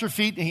bag right at your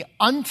feet, and he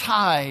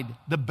untied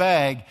the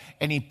bag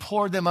and he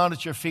poured them out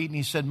at your feet, and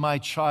he said, my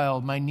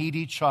child, my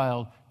needy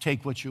child,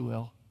 take what you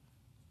will.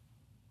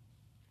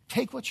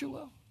 Take what you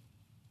will.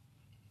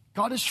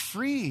 God is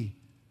free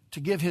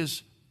to give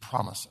his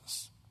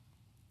promises.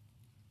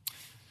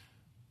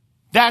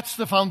 That's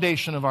the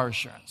foundation of our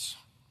assurance.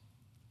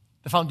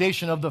 The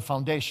foundation of the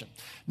foundation.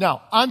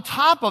 Now, on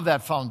top of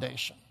that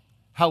foundation,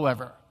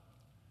 however,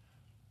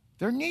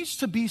 there needs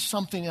to be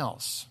something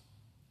else.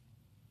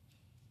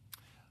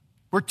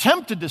 We're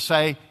tempted to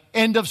say,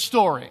 end of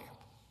story.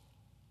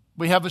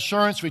 We have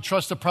assurance, we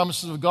trust the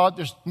promises of God,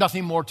 there's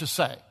nothing more to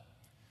say.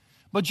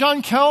 But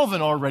John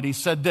Calvin already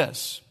said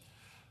this.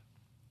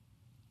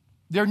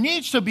 There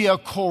needs to be a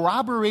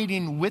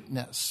corroborating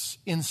witness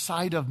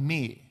inside of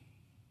me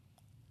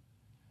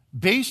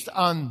based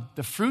on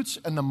the fruits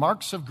and the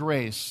marks of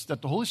grace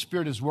that the Holy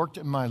Spirit has worked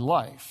in my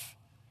life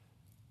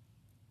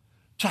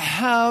to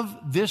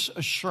have this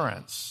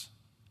assurance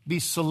be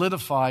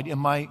solidified in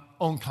my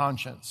own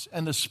conscience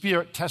and the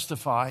Spirit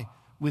testify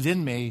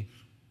within me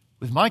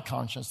with my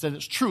conscience that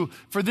it's true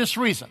for this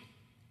reason.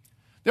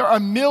 There are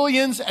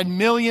millions and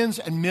millions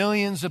and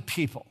millions of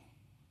people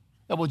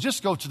that will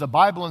just go to the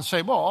Bible and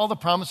say, well, all the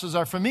promises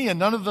are for me and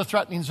none of the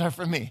threatenings are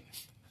for me.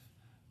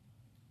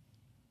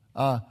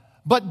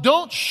 But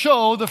don't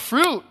show the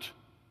fruit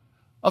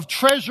of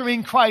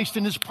treasuring Christ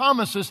and his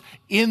promises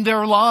in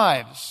their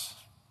lives.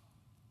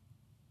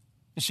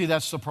 You see,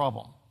 that's the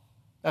problem.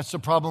 That's the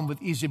problem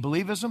with easy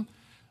believism.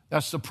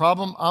 That's the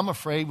problem, I'm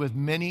afraid, with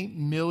many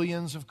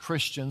millions of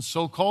Christians,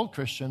 so-called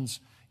Christians,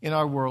 in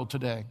our world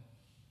today.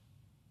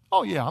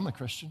 Oh, yeah, I'm a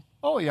Christian.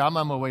 Oh, yeah, I'm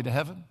on my way to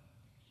heaven.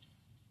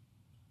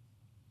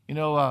 You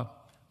know,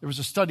 there was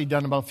a study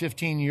done about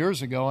 15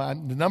 years ago.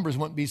 The numbers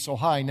wouldn't be so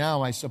high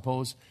now, I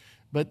suppose.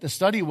 But the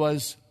study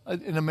was,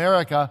 in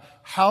America,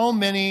 how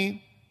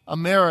many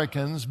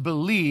Americans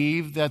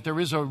believe that there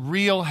is a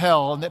real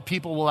hell and that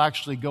people will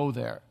actually go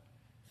there.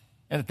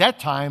 And at that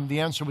time, the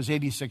answer was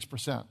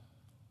 86%.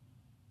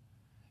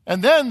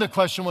 And then the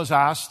question was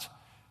asked,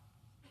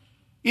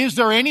 is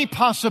there any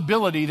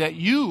possibility that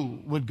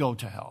you would go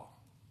to hell?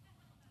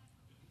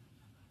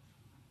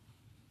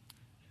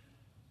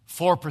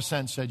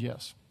 4% said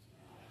yes.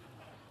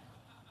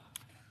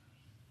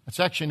 It's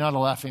actually not a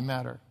laughing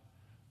matter.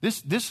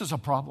 This is a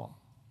problem.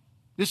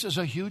 This is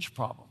a huge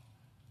problem.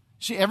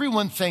 See,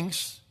 everyone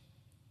thinks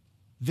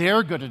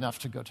they're good enough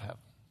to go to heaven.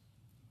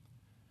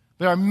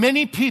 There are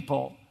many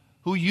people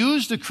who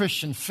use the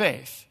Christian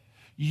faith,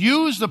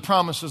 use the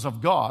promises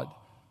of God,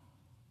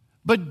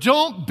 but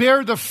don't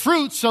bear the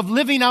fruits of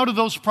living out of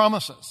those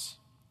promises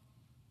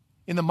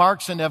in the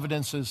marks and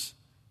evidences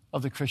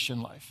of the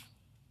Christian life.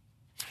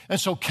 And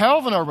so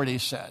Calvin already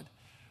said,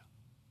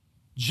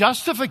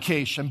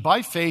 justification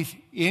by faith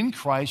in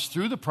Christ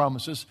through the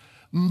promises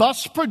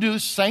must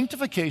produce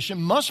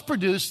sanctification, must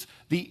produce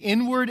the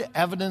inward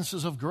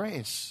evidences of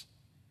grace.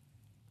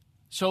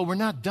 So we're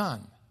not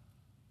done.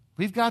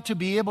 We've got to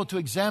be able to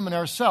examine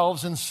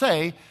ourselves and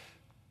say,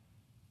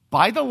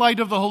 by the light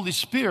of the Holy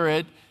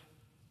Spirit,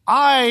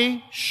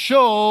 I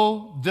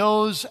show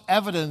those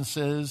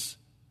evidences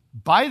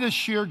by the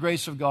sheer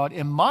grace of God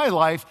in my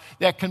life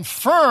that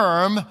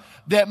confirm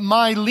that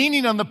my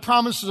leaning on the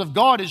promises of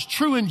God is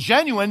true and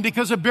genuine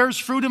because it bears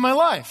fruit in my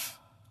life.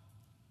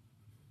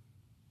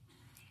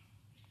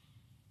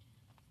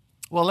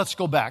 Well, let's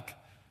go back.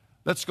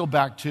 Let's go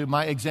back to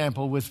my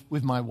example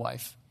with my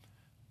wife.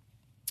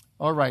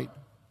 All right.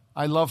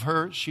 I love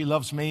her. She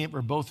loves me.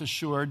 We're both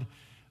assured.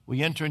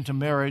 We enter into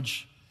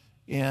marriage,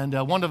 and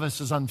one of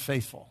us is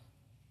unfaithful.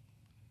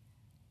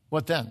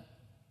 What then?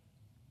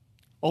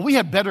 Well, we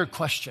had better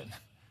question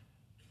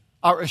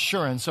our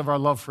assurance of our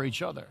love for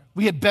each other.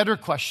 We had better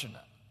question it.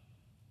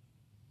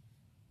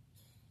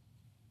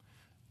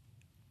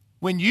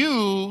 When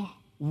you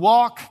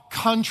walk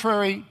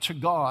contrary to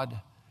God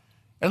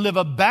and live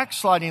a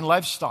backsliding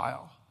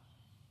lifestyle,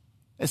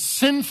 a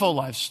sinful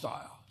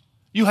lifestyle,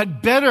 you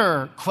had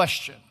better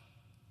question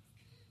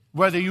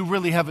whether you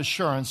really have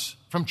assurance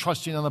from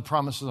trusting on the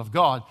promises of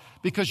God,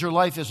 because your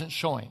life isn't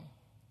showing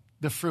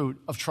the fruit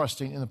of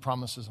trusting in the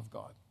promises of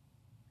God.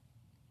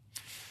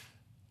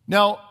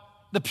 Now,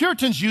 the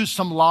Puritans used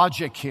some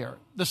logic here.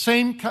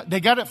 They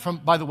got it from,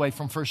 by the way,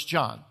 from 1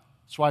 John.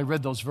 That's why I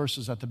read those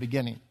verses at the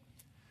beginning.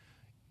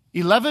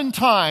 11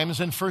 times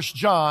in 1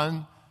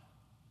 John,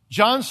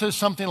 John says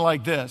something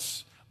like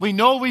this: we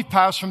know we've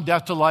passed from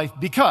death to life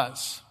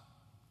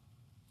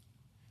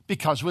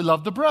because we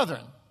love the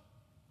brethren,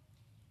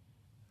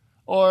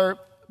 or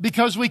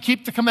because we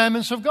keep the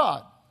commandments of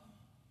God.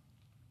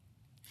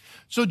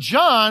 So 1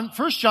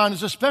 John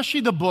is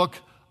especially the book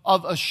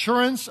of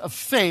assurance of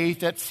faith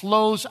that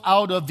flows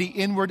out of the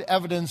inward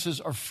evidences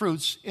or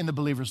fruits in the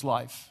believer's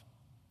life.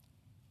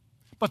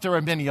 But there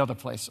are many other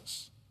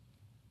places.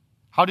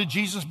 How did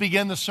Jesus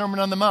begin the Sermon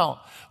on the Mount?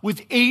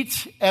 With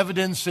 8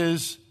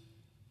 evidences,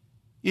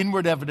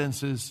 inward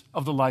evidences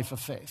of the life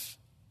of faith.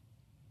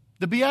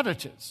 The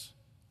Beatitudes.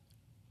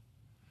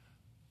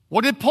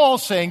 What did Paul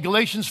say in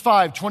Galatians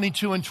 5,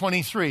 22 and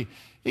 23?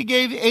 He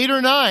gave 8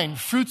 or 9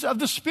 fruits of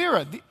the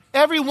Spirit.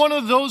 Every one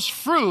of those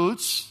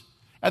fruits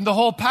and the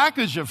whole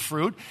package of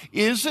fruit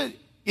is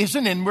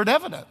an inward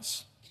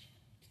evidence.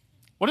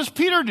 What does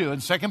Peter do in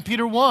 2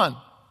 Peter 1?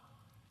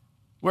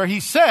 Where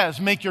he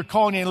says, make your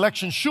calling and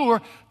election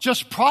sure.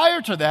 Just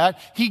prior to that,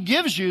 he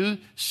gives you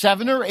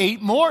 7 or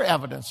 8 more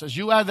evidences.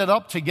 You add that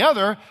up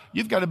together,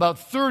 you've got about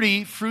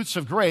 30 fruits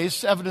of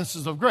grace,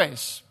 evidences of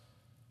grace.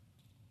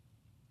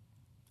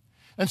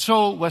 And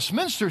so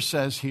Westminster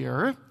says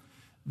here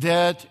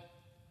that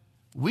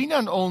we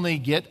not only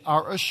get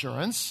our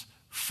assurance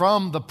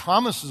from the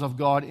promises of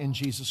God in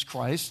Jesus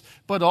Christ,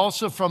 but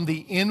also from the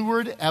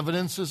inward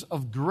evidences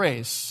of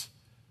grace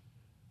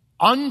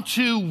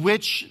unto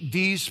which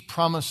these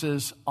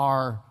promises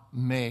are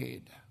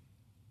made.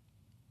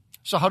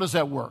 So how does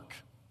that work?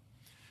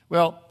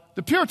 Well,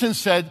 the Puritans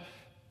said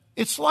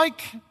it's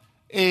like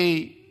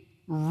a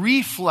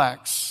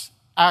reflex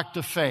act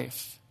of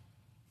faith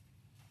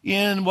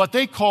in what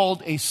they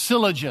called a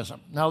syllogism.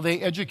 Now,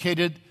 they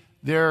educated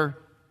their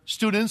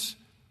students,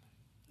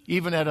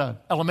 even at an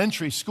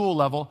elementary school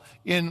level,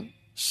 in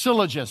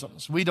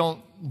syllogisms. We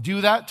don't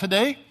do that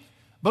today,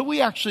 but we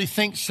actually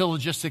think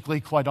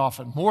syllogistically quite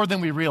often, more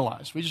than we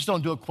realize. We just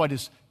don't do it quite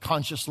as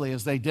consciously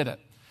as they did it.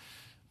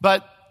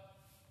 But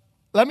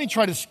let me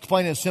try to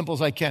explain it as simple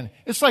as I can.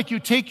 It's like you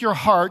take your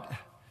heart,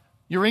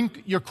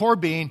 your core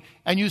being,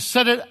 and you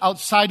set it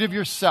outside of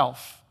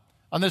yourself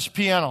on this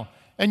piano,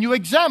 and you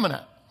examine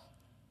it.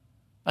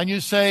 And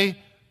you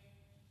say,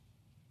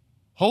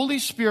 Holy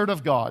Spirit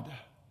of God,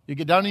 you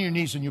get down on your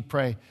knees and you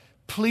pray,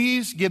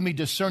 please give me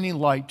discerning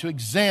light to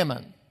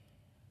examine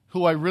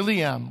who I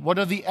really am. What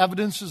are the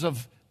evidences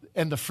of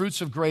and the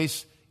fruits of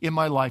grace in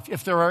my life,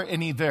 if there are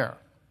any there?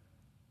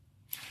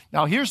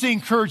 Now, here's the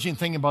encouraging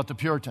thing about the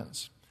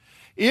Puritans.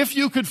 If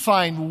you could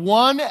find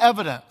one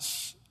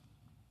evidence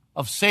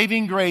of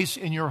saving grace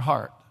in your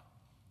heart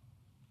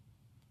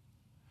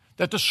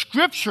that the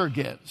Scripture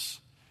gives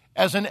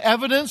as an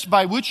evidence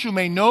by which you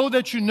may know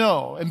that you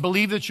know and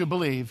believe that you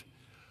believe,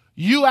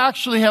 you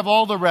actually have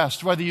all the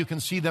rest, whether you can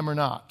see them or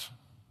not.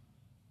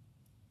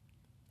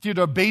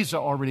 Theodore Beza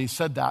already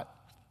said that.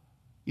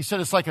 He said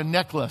it's like a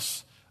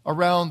necklace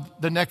around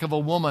the neck of a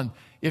woman.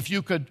 If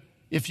you could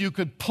if you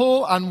could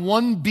pull on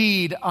one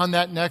bead on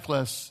that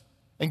necklace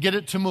and get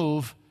it to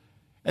move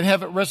and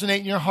have it resonate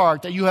in your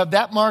heart, that you have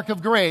that mark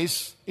of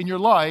grace in your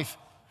life,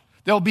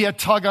 there'll be a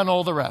tug on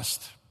all the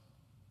rest.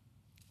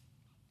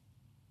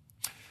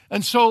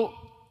 And so,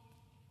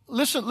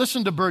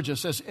 listen to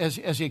Burgess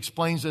as he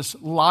explains this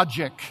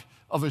logic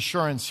of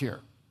assurance here.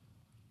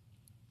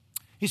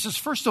 He says,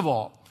 first of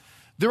all,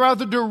 there are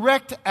the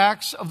direct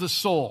acts of the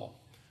soul,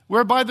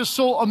 whereby the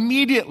soul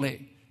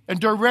immediately and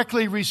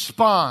directly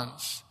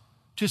responds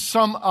to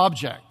some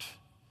object,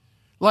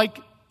 like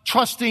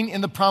trusting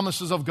in the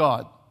promises of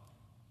God.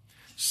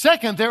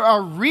 Second, there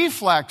are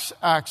reflex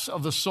acts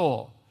of the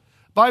soul,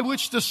 by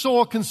which the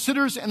soul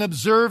considers and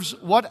observes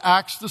what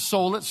acts the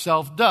soul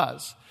itself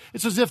does.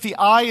 It's as if the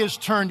eye is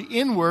turned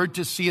inward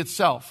to see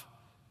itself.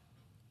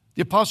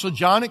 The Apostle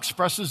John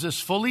expresses this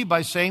fully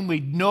by saying, we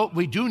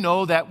do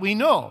know that we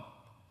know.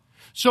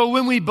 So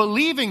when we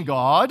believe in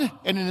God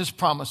and in His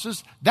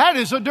promises, that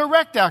is a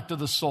direct act of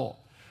the soul.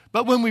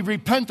 But when we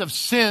repent of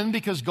sin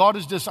because God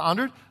is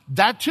dishonored,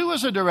 that too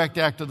is a direct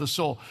act of the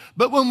soul.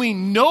 But when we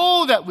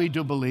know that we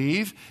do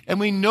believe and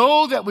we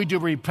know that we do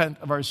repent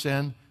of our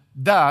sin,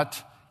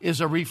 that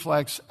is a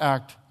reflex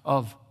act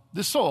of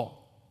the soul.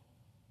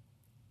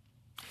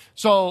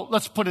 So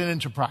let's put it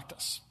into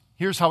practice.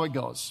 Here's how it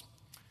goes.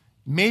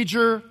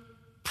 Major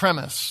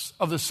premise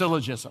of the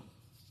syllogism.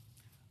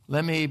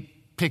 Let me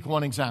pick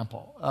one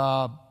example.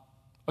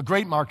 A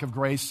great mark of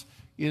grace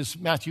is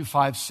Matthew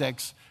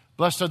 5:6.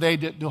 Blessed are they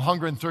that do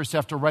hunger and thirst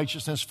after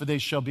righteousness, for they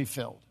shall be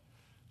filled.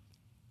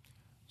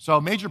 So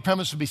a major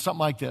premise would be something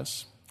like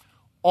this.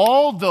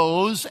 All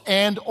those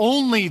and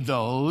only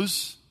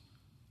those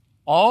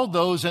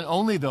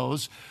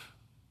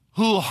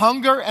who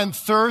hunger and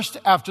thirst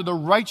after the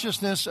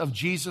righteousness of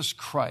Jesus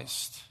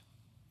Christ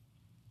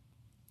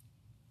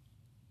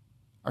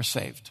are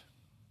saved.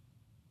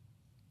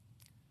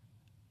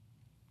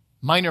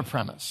 Minor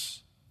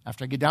premise.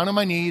 After I get down on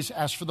my knees,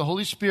 ask for the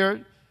Holy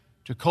Spirit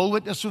to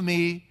co-witness with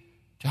me,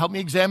 to help me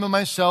examine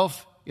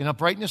myself in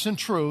uprightness and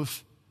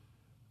truth,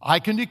 I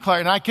can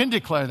declare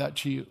that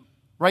to you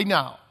right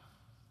now,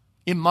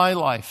 in my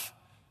life,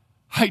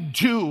 I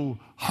do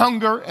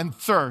hunger and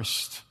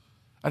thirst,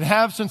 and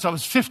have since I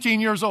was 15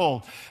 years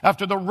old,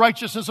 after the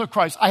righteousness of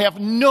Christ. I have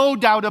no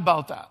doubt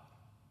about that.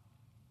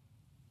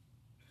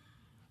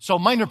 So,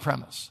 minor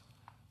premise.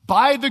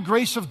 By the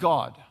grace of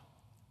God,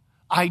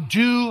 I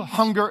do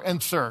hunger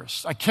and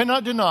thirst. I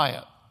cannot deny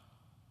it.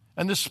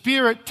 And the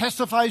Spirit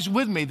testifies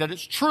with me that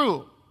it's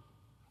true.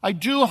 I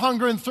do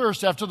hunger and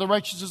thirst after the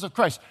righteousness of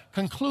Christ.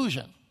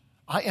 Conclusion,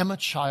 I am a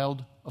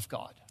child of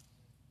God.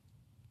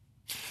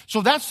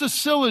 So that's the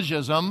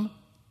syllogism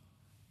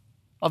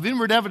of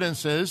inward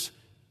evidences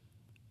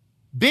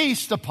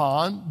built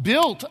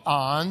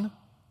on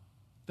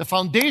the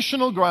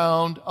foundational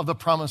ground of the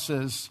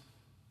promises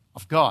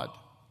of God.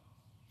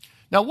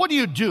 Now, what do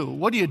you do?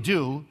 What do you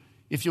do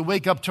if you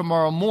wake up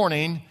tomorrow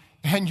morning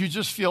and you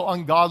just feel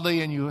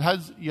ungodly and you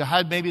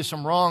had maybe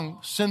some wrong,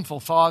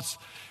 sinful thoughts,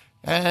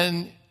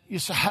 and you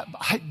say,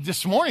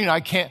 this morning I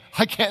can't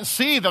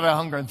see that I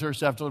hunger and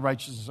thirst after the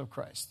righteousness of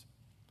Christ.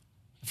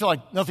 I feel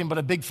like nothing but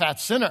a big fat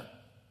sinner.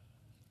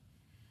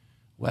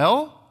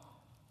 Well,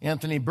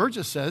 Anthony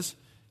Burgess says,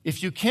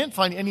 if you can't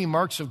find any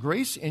marks of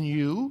grace in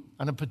you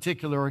on a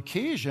particular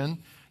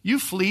occasion, you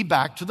flee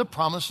back to the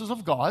promises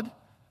of God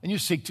and you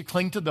seek to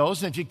cling to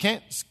those. And if you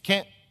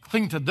can't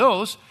cling to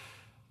those,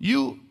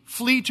 you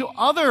flee to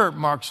other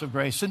marks of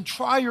grace and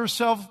try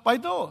yourself by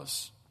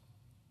those.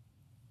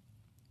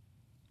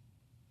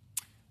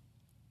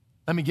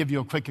 Let me give you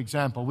a quick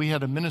example. We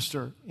had a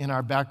minister in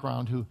our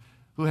background who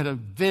had a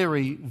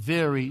very,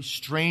 very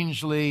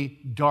strangely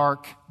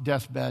dark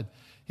deathbed.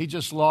 He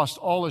just lost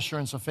all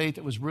assurance of faith.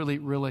 It was really,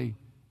 really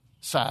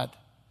sad.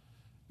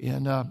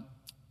 And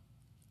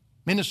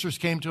ministers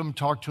came to him,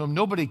 talked to him.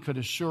 Nobody could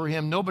assure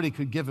him. Nobody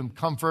could give him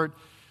comfort.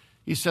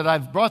 He said,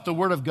 I've brought the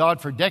word of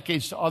God for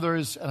decades to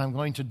others, and I'm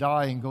going to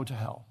die and go to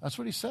hell. That's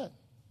what he said.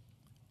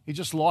 He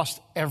just lost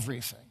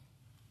everything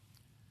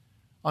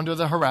under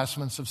the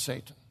harassments of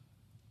Satan.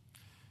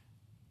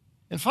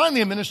 And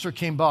finally, a minister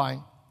came by,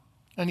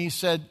 and he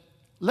said,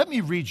 let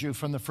me read you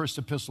from the first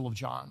epistle of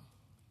John.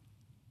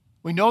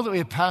 We know that we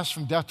have passed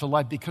from death to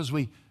life because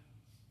we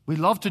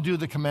love to do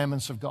the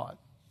commandments of God.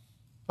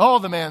 Oh,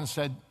 the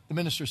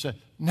minister said,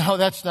 no,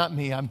 that's not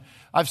me.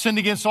 I've sinned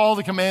against all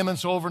the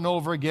commandments over and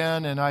over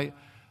again, and I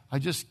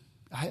just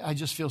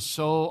feel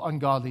so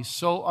ungodly,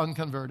 so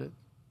unconverted.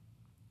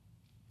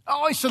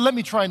 Oh, he said, let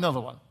me try another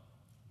one.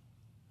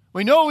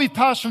 We know we've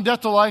passed from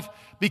death to life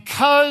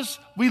because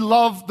we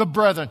love the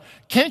brethren.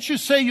 Can't you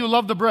say you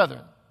love the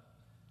brethren?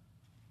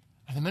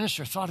 And the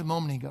minister thought a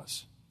moment, and he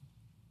goes,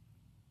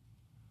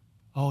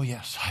 oh,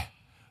 yes,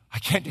 I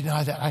can't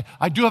deny that.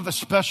 I do have a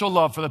special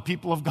love for the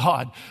people of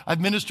God. I've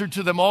ministered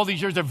to them all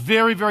these years. They're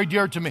very, very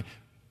dear to me.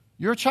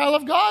 You're a child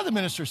of God, the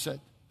minister said.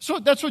 So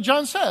that's what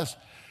John says.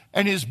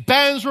 And his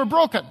bands were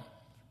broken.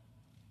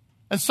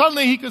 And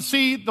suddenly he could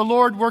see the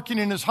Lord working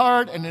in his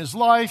heart and his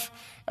life.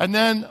 And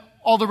then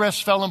all the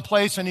rest fell in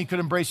place and he could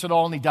embrace it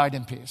all and he died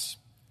in peace.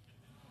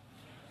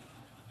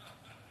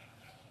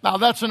 Now,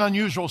 that's an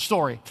unusual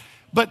story.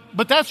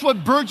 But that's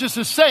what Burgess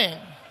is saying.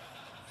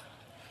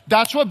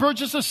 That's what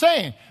Burgess is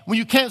saying. When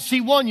you can't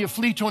see one, you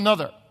flee to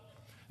another.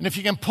 And if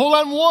you can pull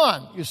on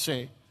one, you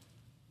see,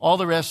 all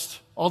the rest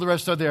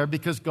are there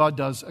because God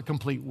does a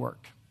complete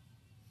work.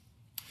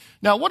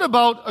 Now, what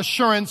about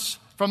assurance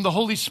from the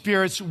Holy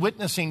Spirit's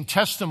witnessing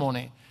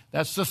testimony?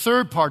 That's the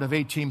third part of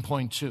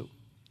 18.2.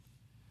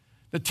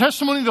 The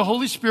testimony of the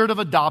Holy Spirit of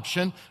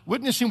adoption,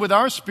 witnessing with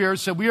our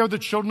spirits that we are the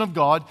children of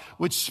God,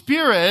 which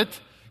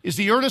Spirit is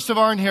the earnest of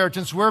our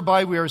inheritance,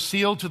 whereby we are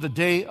sealed to the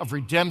day of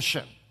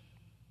redemption.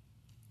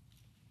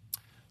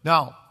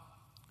 Now,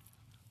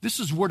 this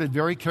is worded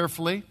very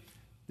carefully.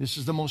 This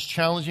is the most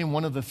challenging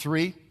one of the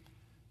three.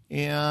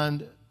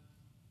 And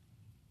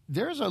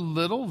there's a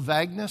little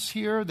vagueness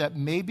here that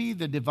maybe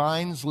the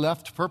divines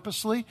left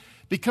purposely,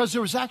 because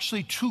there was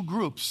actually two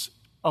groups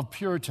of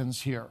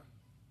Puritans here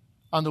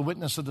on the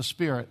witness of the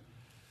Spirit.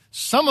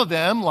 Some of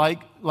them,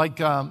 like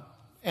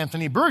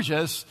Anthony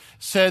Burgess,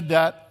 said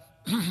that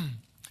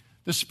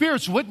the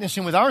Spirit's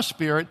witnessing with our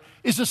spirit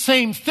is the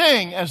same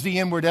thing as the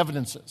inward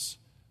evidences.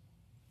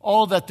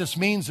 All that this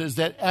means is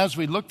that as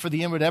we look for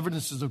the inward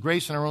evidences of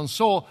grace in our own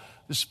soul,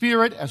 the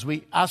Spirit, as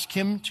we ask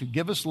Him to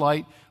give us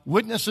light,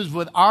 witnesses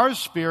with our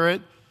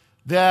spirit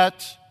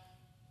that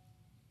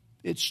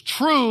it's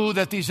true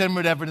that these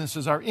inward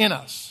evidences are in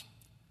us.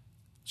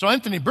 So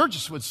Anthony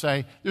Burgess would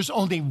say there's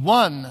only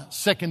one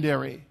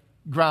secondary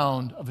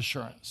ground of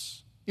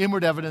assurance: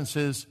 inward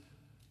evidences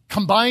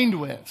combined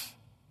with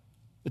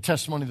the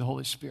testimony of the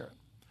Holy Spirit.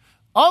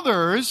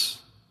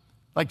 Others,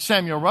 like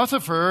Samuel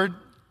Rutherford,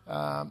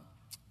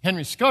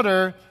 Henry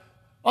Scudder,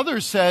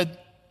 others said,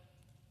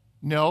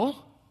 no,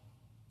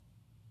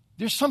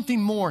 there's something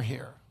more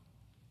here.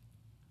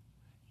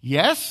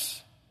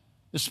 Yes,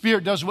 the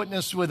Spirit does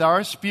witness with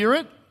our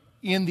spirit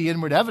in the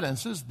inward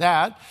evidences,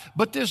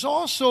 but there's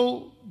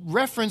also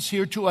reference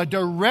here to a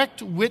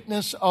direct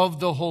witness of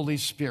the Holy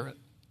Spirit.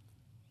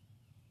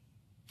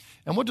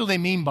 And what do they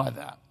mean by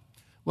that?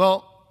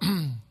 Well,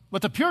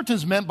 what the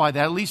Puritans meant by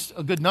that, at least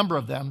a good number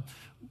of them,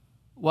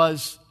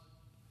 was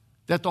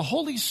that the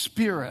Holy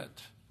Spirit,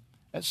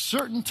 at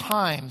certain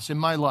times in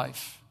my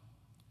life,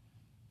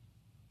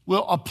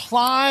 will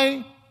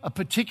apply a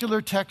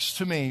particular text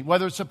to me,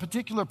 whether it's a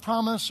particular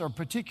promise or a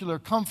particular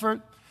comfort.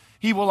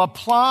 He will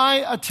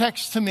apply a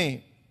text to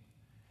me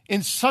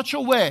in such a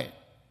way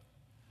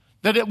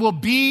that it will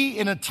be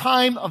in a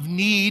time of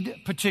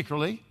need,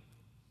 particularly,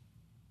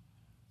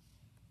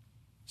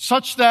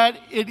 such that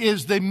it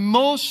is the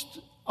most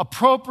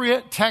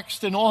appropriate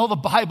text in all the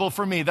Bible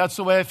for me. That's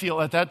the way I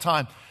feel at that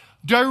time.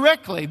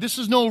 Directly, this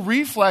is no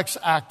reflex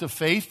act of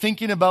faith,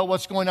 thinking about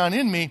what's going on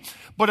in me,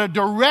 but a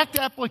direct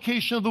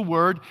application of the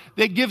Word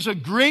that gives a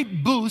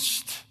great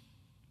boost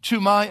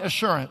to my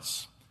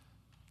assurance.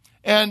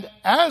 And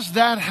as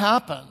that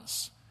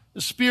happens,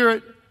 the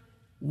Spirit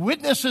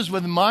witnesses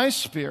with my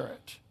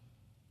spirit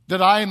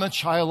that I am a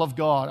child of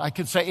God. I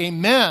can say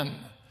amen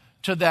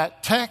to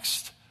that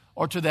text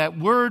or to that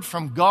word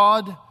from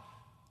God,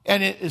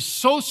 and it is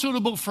so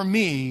suitable for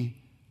me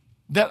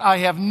that I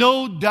have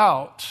no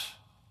doubt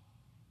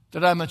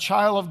that I'm a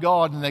child of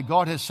God and that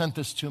God has sent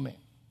this to me.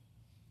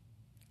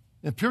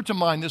 In the Puritan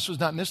mind, this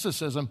was not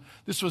mysticism.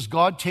 This was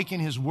God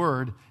taking His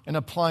word and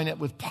applying it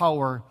with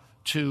power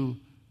to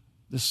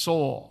the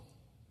soul.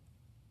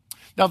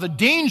 Now, the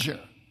danger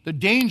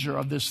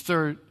of this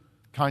third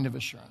kind of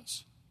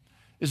assurance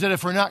is that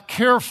if we're not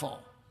careful,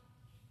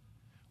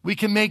 we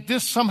can make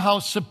this somehow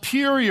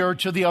superior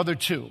to the other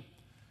two.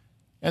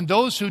 And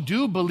those who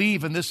do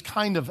believe in this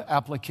kind of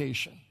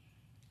application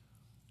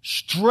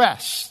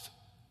stressed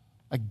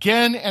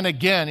again and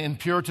again in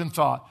Puritan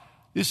thought,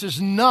 this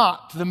is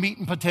not the meat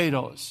and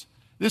potatoes.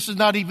 This is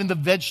not even the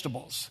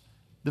vegetables.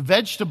 The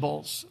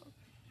vegetables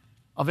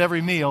of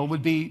every meal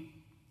would be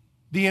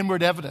the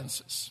inward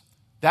evidences.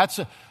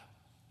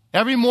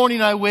 Every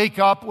morning I wake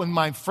up when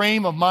my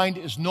frame of mind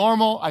is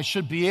normal, I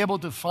should be able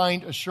to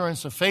find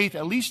assurance of faith,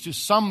 at least to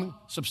some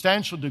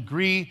substantial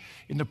degree,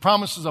 in the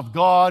promises of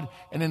God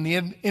and in the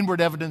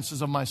inward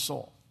evidences of my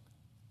soul.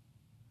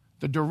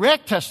 The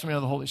direct testimony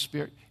of the Holy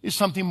Spirit is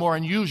something more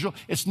unusual.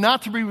 It's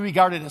not to be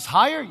regarded as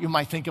higher. You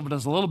might think of it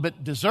as a little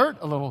bit dessert,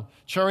 a little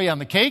cherry on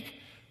the cake.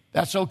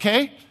 That's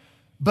okay.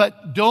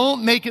 But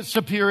don't make it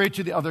superior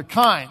to the other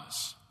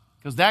kinds,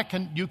 because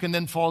you can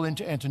then fall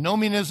into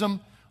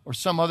antinomianism or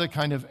some other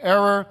kind of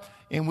error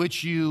in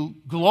which you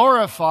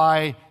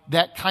glorify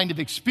that kind of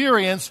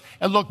experience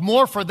and look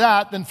more for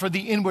that than for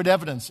the inward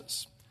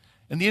evidences.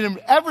 And the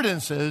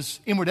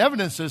inward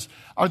evidences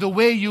are the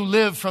way you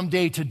live from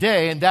day to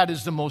day, and that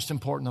is the most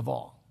important of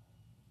all.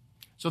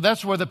 So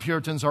that's where the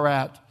Puritans are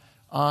at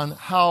on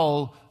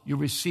how you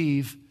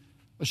receive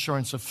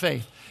assurance of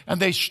faith. And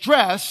they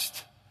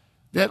stressed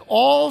that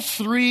all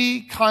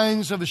three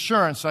kinds of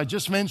assurance I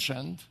just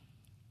mentioned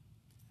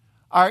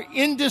are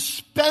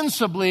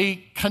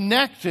indispensably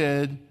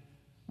connected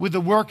with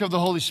the work of the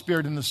Holy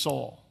Spirit in the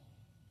soul.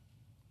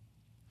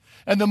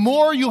 And the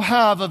more you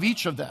have of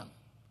each of them,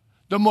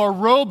 the more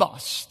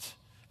robust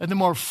and the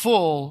more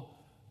full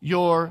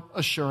your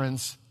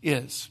assurance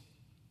is.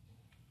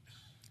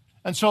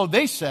 And so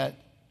they said,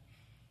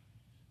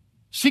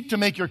 seek to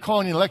make your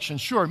calling and election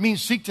sure. It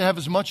means seek to have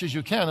as much as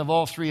you can of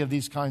all three of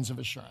these kinds of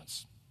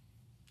assurance.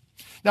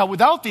 Now,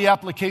 without the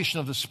application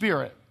of the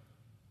Spirit,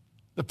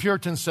 the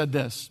Puritans said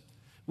this,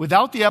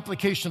 without the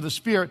application of the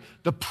Spirit,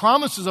 the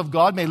promises of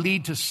God may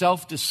lead to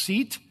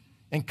self-deceit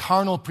and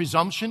carnal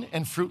presumption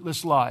and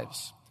fruitless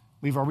lives.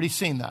 We've already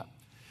seen that.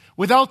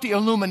 Without the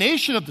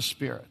illumination of the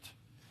Spirit,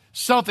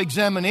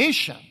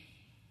 self-examination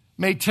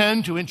may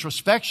tend to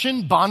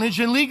introspection, bondage,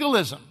 and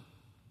legalism.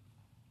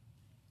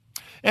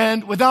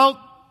 And without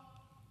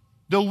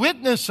the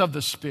witness of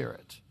the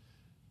Spirit,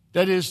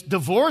 that is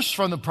divorced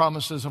from the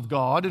promises of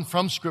God and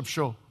from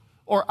scriptural,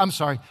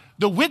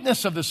 the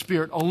witness of the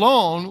Spirit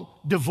alone,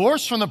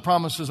 divorced from the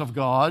promises of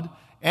God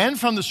and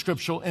from the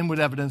scriptural inward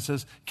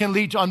evidences, can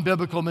lead to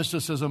unbiblical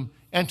mysticism,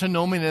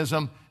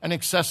 antinomianism, and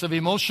excessive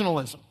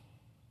emotionalism.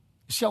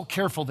 You see how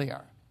careful they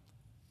are.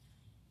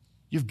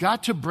 You've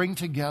got to bring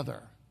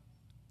together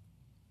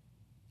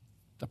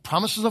the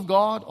promises of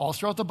God all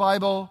throughout the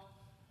Bible,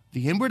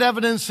 the inward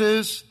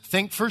evidences,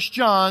 think 1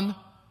 John,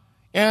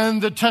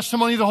 and the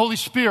testimony of the Holy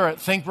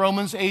Spirit, think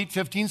Romans 8,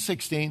 15,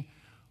 16.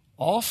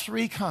 All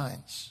three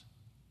kinds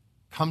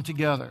come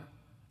together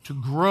to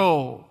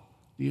grow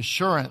the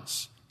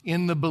assurance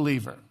in the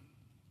believer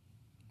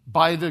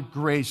by the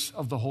grace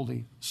of the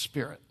Holy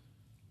Spirit.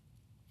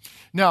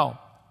 Now,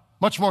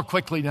 much more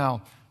quickly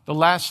now, the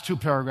last two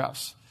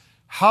paragraphs.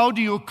 How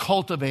do you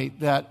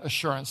cultivate that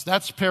assurance?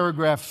 That's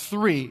paragraph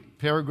 3.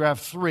 Paragraph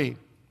 3.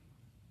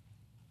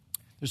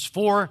 There's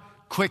 4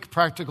 quick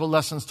practical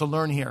lessons to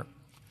learn here.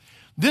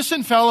 This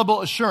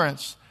infallible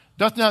assurance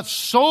doth not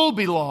so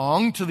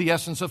belong to the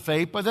essence of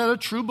faith, but that a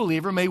true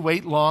believer may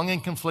wait long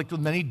and conflict with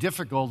many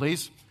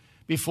difficulties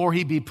before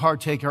he be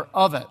partaker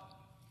of it.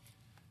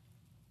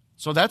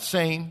 So that's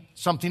saying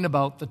something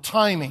about the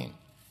timing.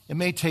 It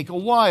may take a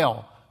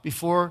while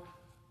before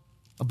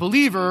a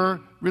believer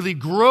really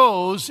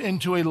grows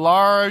into a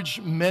large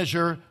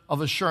measure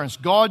of assurance.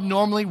 God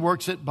normally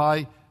works it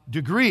by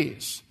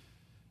degrees.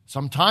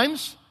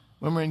 Sometimes,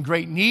 when we're in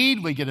great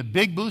need, we get a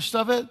big boost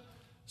of it.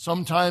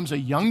 Sometimes a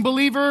young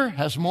believer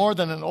has more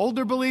than an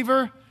older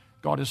believer.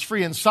 God is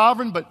free and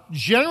sovereign, but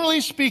generally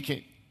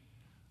speaking,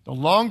 the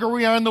longer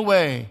we are in the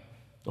way,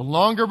 the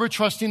longer we're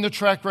trusting the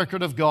track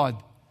record of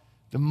God,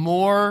 the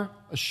more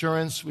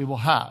assurance we will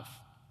have.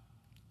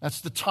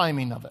 That's the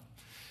timing of it.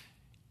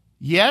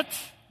 Yet,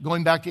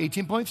 going back to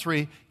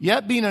 18.3,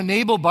 yet being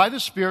enabled by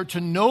the Spirit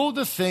to know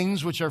the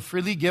things which are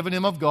freely given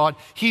him of God,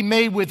 he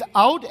may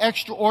without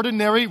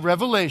extraordinary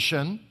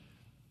revelation,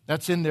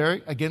 that's in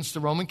there against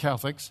the Roman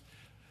Catholics,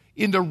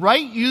 in the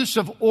right use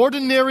of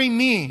ordinary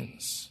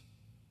means,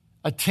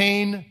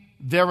 attain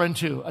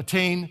thereunto,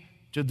 attain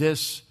to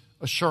this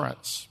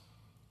assurance.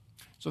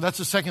 So that's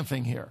the second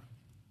thing here.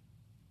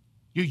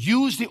 You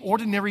use the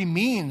ordinary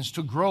means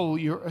to grow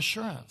your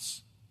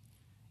assurance.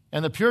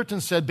 And the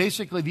Puritans said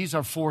basically these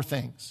are 4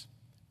 things.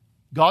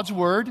 God's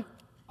Word,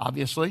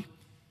 obviously.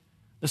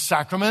 The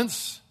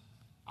sacraments,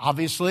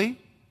 obviously.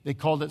 They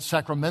called it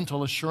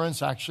sacramental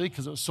assurance, actually,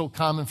 because it was so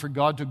common for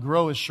God to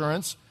grow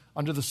assurance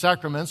under the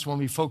sacraments when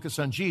we focus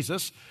on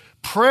Jesus.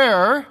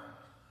 Prayer,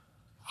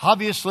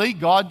 obviously,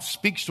 God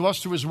speaks to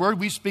us through His Word.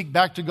 We speak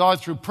back to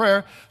God through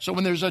prayer. So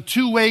when there's a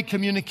two-way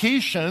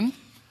communication,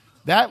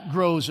 that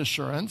grows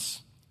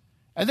assurance.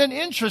 And then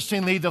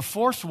interestingly, the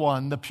 4th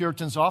one the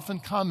Puritans often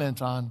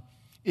comment on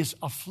is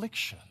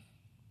affliction.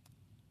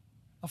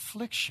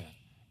 Affliction.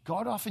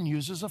 God often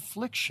uses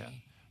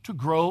affliction to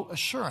grow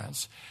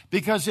assurance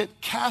because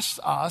it casts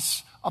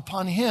us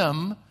upon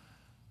Him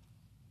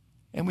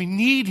and we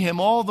need Him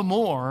all the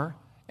more,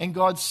 and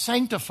God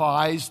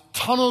sanctifies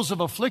tunnels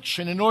of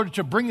affliction in order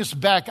to bring us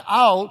back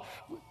out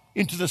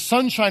into the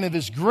sunshine of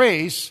His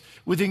grace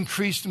with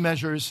increased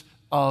measures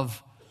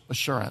of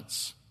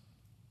assurance.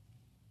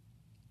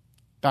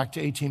 Back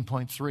to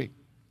 18.3.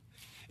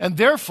 And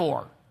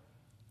therefore,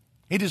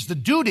 it is the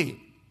duty,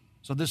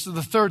 so this is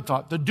the third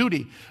thought, the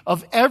duty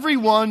of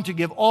everyone to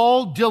give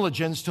all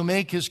diligence to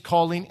make his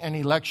calling and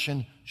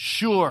election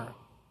sure.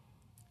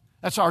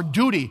 That's our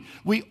duty.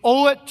 We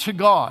owe it to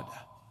God.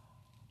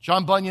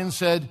 John Bunyan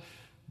said,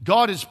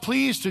 God is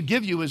pleased to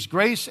give you His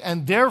grace,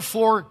 and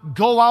therefore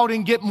go out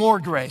and get more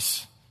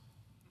grace.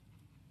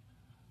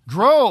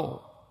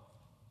 Grow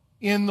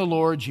in the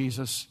Lord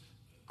Jesus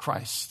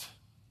Christ.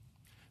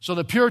 So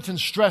the Puritan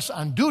stress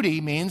on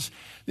duty means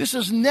this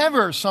is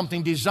never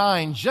something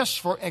designed just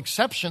for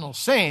exceptional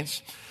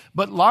saints,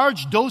 but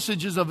large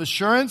dosages of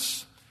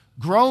assurance,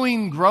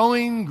 growing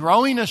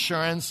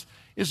assurance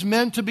is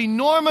meant to be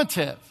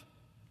normative.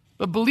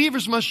 But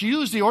believers must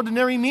use the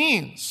ordinary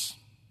means.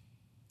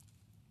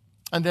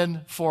 And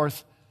then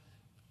 4th,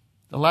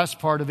 the last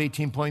part of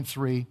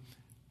 18.3,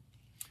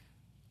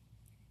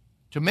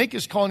 to make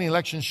his calling and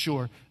election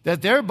sure,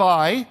 that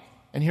thereby,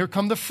 and here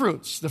come the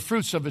fruits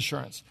of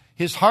assurance,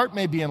 his heart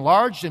may be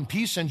enlarged in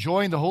peace and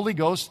joy in the Holy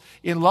Ghost,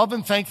 in love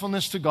and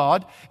thankfulness to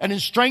God, and in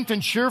strength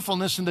and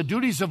cheerfulness in the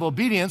duties of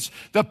obedience,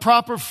 the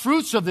proper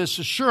fruits of this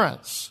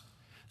assurance.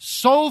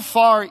 So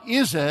far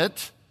is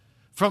it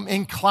from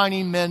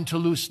inclining men to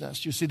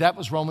looseness. You see, that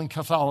was Roman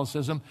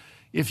Catholicism.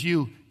 If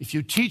you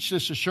teach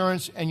this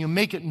assurance and you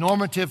make it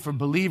normative for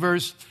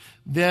believers,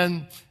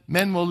 then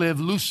men will live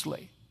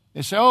loosely.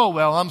 They say, oh,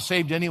 well, I'm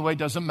saved anyway,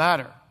 doesn't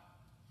matter.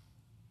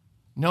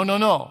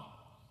 No.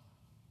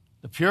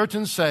 The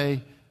Puritans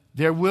say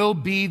there will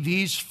be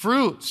these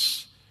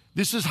fruits.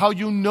 This is how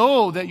you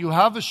know that you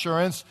have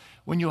assurance.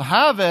 When you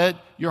have it,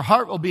 your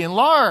heart will be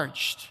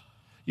enlarged.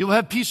 You will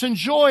have peace and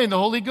joy in the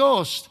Holy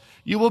Ghost.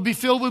 You will be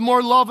filled with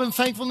more love and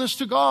thankfulness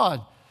to God.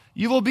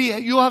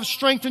 You'll have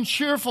strength and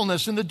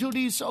cheerfulness in the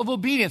duties of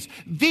obedience.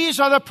 These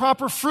are the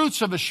proper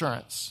fruits of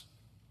assurance.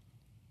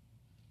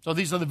 So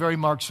these are the very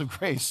marks of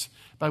grace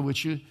by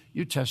which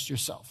you test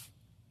yourself.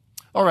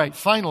 All right,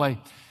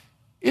 finally,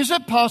 is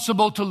it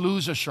possible to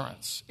lose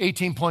assurance?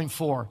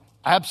 18.4,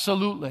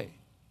 absolutely.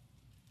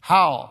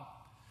 How?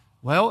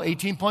 Well,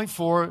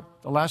 18.4,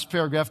 the last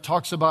paragraph,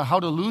 talks about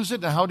how to lose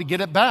it and how to get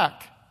it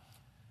back.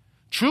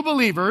 True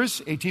believers,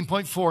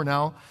 18.4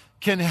 now,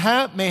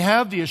 may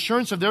have the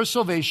assurance of their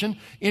salvation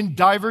in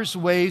diverse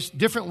ways,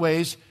 different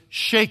ways,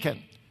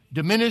 shaken,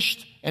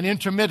 diminished, and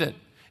intermittent,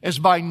 as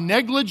by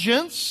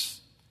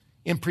negligence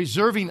in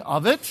preserving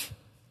of it,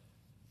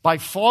 by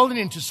falling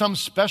into some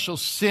special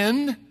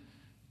sin,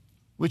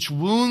 which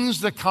wounds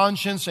the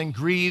conscience and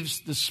grieves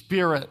the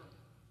spirit.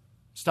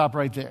 Stop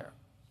right there.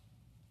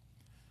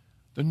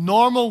 The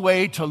normal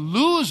way to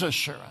lose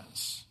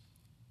assurance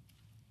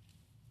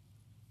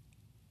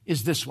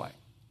is this way.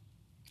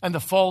 And the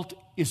fault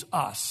is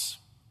us.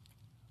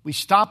 We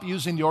stop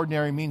using the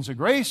ordinary means of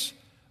grace.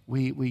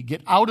 We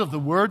get out of the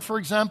Word, for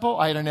example.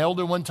 I had an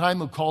elder one time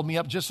who called me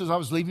up just as I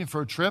was leaving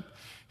for a trip.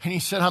 And he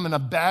said, I'm in a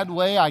bad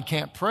way. I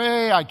can't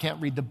pray. I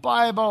can't read the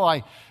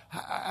Bible.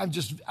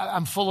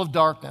 I'm full of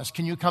darkness.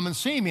 Can you come and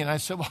see me? And I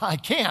said, well, I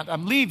can't.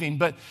 I'm leaving.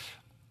 But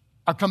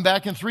I'll come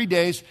back in 3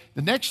 days.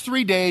 The next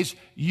 3 days,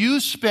 you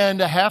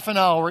spend a half an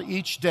hour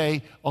each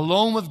day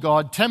alone with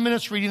God, 10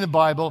 minutes reading the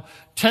Bible,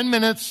 10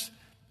 minutes,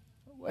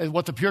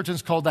 what the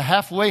Puritans called the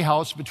halfway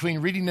house between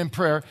reading and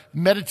prayer,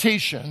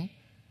 meditation,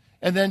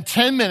 and then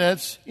 10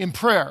 minutes in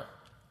prayer.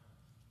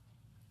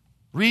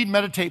 Read,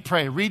 meditate,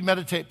 pray. Read,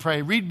 meditate,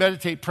 pray. Read,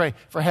 meditate, pray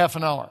for half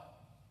an hour.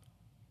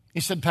 He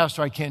said,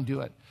 Pastor, I can't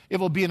do it. It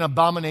will be an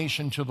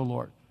abomination to the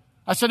Lord.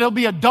 I said, it'll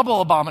be a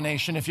double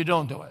abomination if you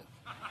don't do it.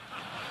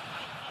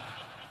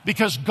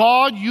 Because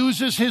God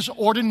uses His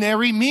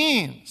ordinary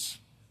means.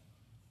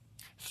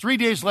 3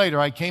 days later,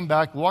 I came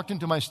back, walked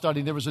into my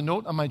study. There was a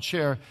note on my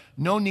chair,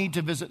 no need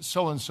to visit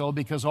so-and-so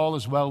because all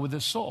is well with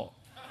his soul.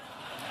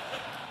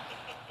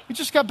 We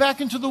just got back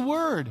into the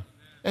Word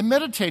and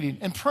meditating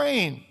and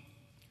praying.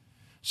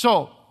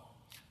 So,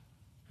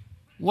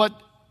 what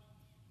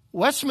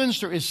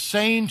Westminster is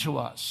saying to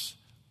us,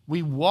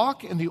 we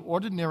walk in the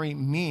ordinary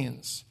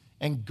means,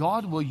 and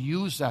God will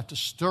use that to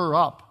stir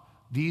up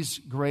these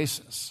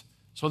graces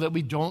so that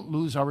we don't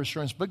lose our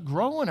assurance, but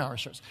grow in our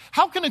assurance.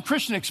 How can a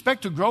Christian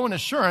expect to grow in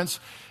assurance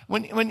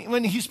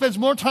when he spends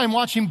more time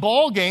watching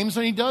ball games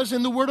than he does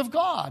in the Word of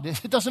God?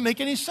 It doesn't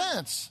make any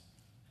sense.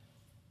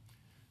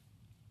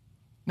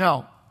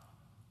 Now,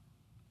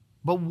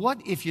 but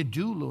what if you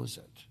do lose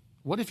it?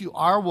 What if you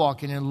are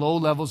walking in low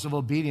levels of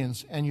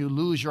obedience and you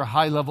lose your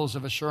high levels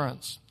of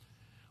assurance?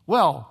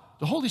 Well,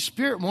 the Holy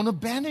Spirit won't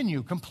abandon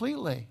you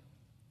completely.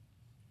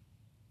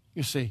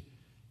 You see,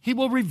 He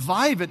will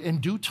revive it in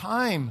due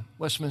time,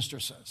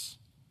 Westminster says.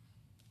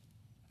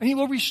 And He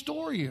will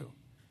restore you.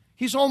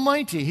 He's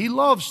almighty. He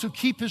loves to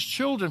keep His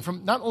children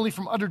from not only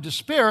from utter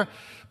despair,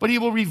 but He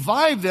will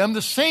revive them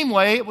the same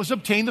way it was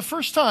obtained the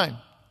first time.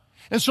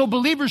 And so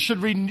believers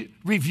should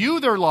review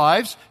their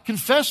lives,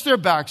 confess their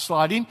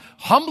backsliding,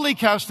 humbly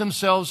cast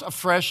themselves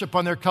afresh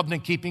upon their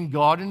covenant-keeping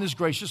God and His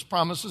gracious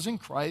promises in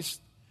Christ,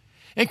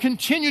 and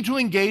continue to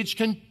engage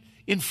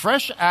in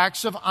fresh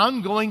acts of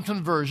ongoing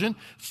conversion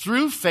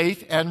through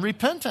faith and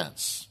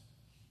repentance.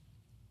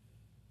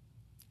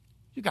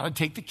 You've got to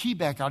take the key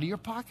back out of your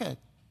pocket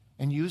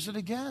and use it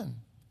again.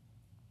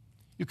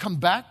 You come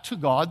back to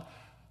God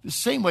the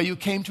same way you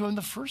came to Him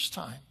the first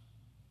time,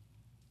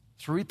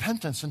 through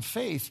repentance and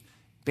faith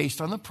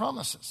based on the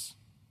promises.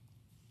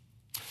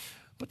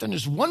 But then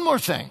there's one more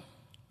thing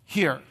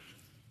here.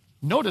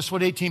 Notice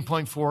what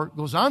 18.4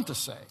 goes on to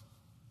say.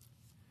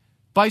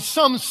 By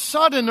some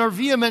sudden or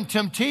vehement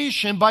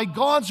temptation, by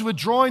God's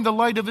withdrawing the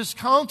light of His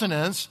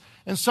countenance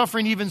and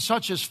suffering even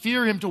such as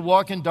fear Him to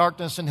walk in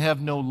darkness and have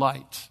no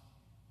light.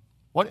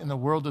 What in the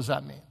world does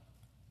that mean?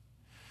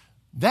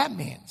 That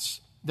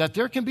means that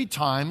there can be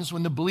times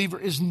when the believer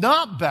is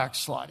not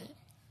backsliding,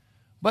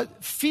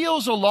 but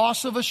feels a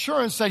loss of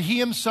assurance that he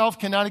himself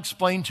cannot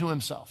explain to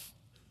himself.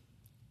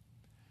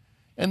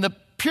 And the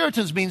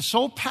Puritans, being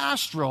so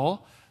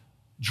pastoral,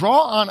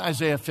 draw on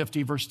Isaiah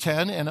 50, verse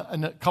 10,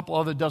 and a couple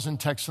other dozen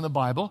texts in the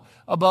Bible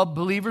about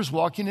believers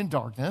walking in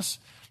darkness.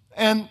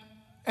 And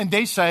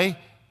they say,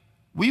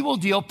 we will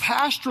deal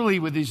pastorally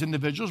with these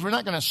individuals. We're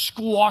not going to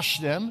squash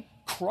them,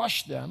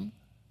 crush them.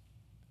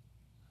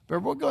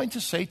 But we're going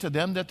to say to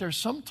them that there's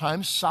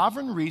sometimes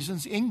sovereign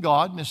reasons in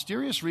God,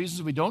 mysterious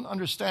reasons we don't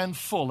understand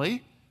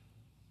fully,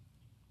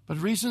 but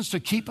reasons to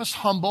keep us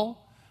humble,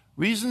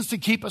 reasons to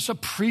keep us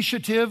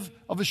appreciative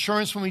of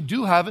assurance when we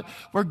do have it,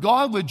 where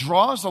God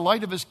withdraws the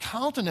light of his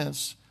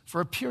countenance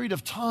for a period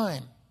of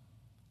time.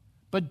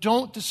 But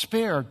don't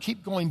despair.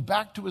 Keep going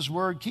back to his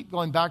word. Keep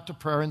going back to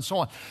prayer and so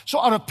on. So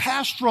out of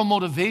pastoral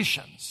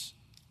motivations,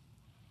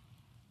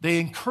 they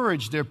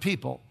encourage their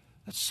people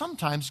that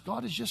sometimes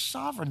God is just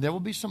sovereign. There will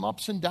be some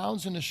ups and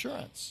downs in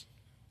assurance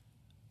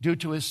due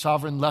to his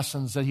sovereign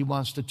lessons that he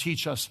wants to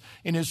teach us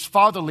in his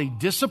fatherly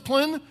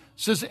discipline,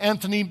 says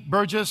Anthony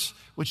Burgess,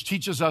 which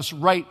teaches us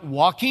right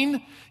walking,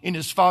 in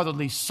his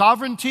fatherly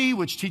sovereignty,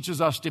 which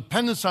teaches us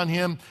dependence on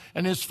him,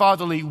 and his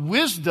fatherly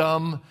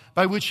wisdom,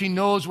 by which he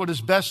knows what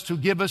is best to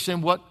give us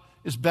and what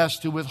is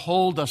best to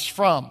withhold us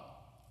from.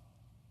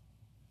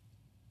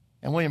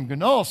 And William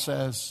Gnault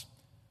says,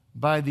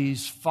 by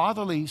these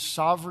fatherly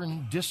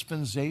sovereign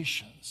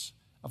dispensations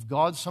of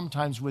God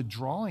sometimes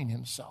withdrawing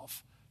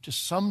himself to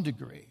some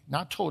degree,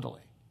 not totally,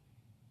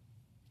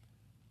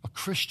 a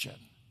Christian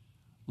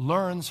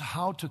learns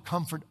how to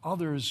comfort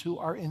others who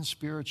are in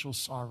spiritual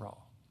sorrow,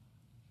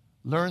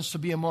 learns to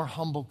be a more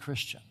humble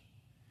Christian,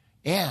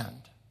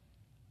 and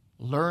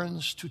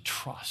learns to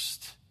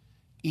trust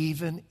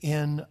even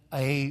in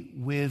a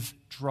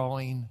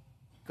withdrawing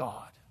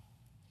God,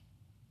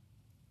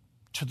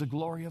 to the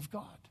glory of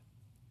God.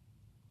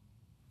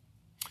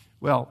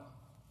 Well,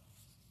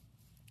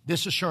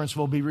 this assurance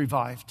will be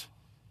revived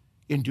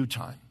in due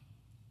time.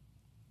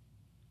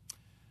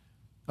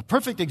 A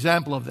perfect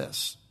example of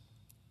this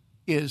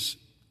is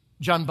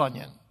John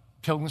Bunyan,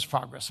 Pilgrim's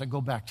Progress. I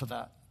go back to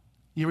that.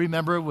 You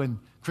remember when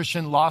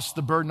Christian lost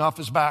the burden off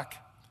his back,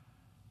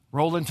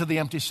 rolled into the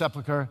empty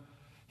sepulchre.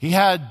 He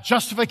had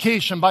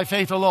justification by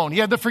faith alone. He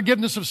had the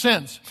forgiveness of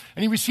sins.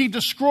 And he received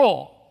a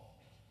scroll.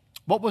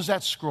 What was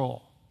that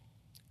scroll?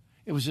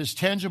 It was his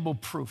tangible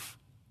proof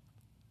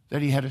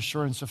that he had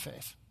assurance of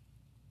faith.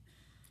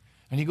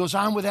 And he goes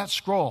on with that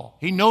scroll.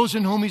 He knows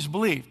in whom he's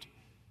believed.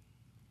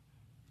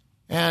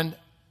 And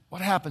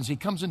what happens? He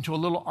comes into a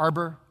little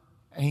arbor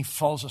and he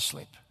falls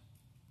asleep.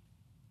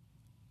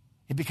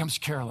 He becomes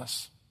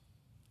careless,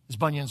 is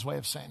Bunyan's way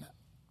of saying it.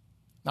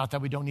 Not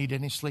that we don't need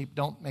any sleep.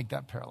 Don't make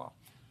that parallel.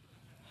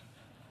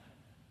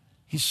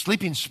 He's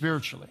sleeping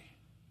spiritually.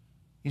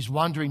 He's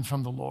wandering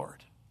from the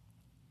Lord.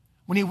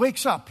 When he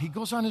wakes up, he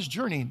goes on his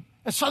journey,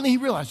 and suddenly he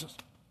realizes,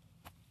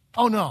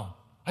 oh no,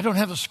 I don't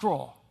have the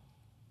scroll.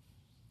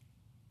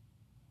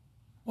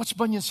 What's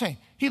Bunyan saying?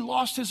 He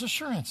lost his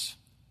assurance.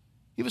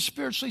 He was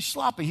spiritually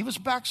sloppy. He was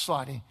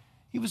backsliding.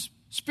 He was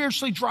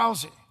spiritually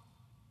drowsy.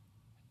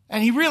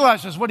 And he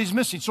realizes what he's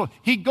missing. So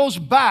he goes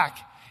back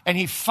and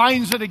he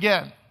finds it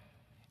again.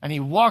 And he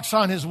walks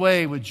on his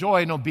way with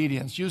joy and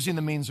obedience, using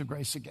the means of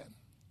grace again.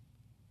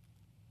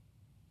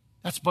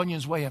 That's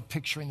Bunyan's way of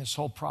picturing this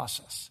whole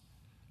process.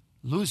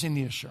 Losing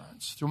the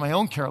assurance through my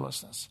own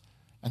carelessness,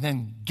 and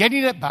then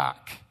getting it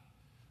back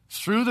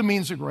through the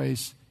means of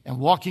grace and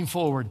walking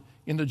forward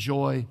in the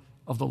joy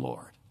of the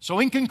Lord. So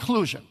in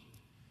conclusion,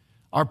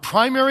 our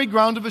primary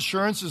ground of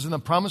assurance is in the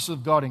promises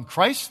of God in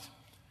Christ.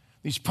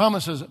 These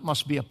promises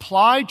must be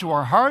applied to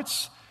our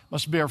hearts,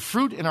 must bear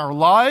fruit in our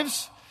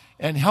lives,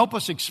 and help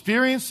us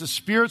experience the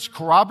Spirit's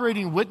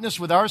corroborating witness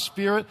with our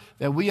spirit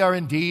that we are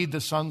indeed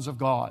the sons of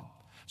God.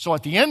 So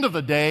at the end of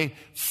the day,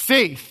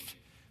 faith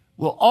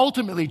will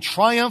ultimately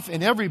triumph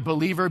in every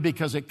believer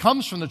because it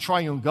comes from the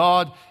triune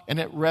God and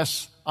it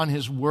rests on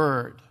his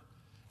word.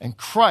 And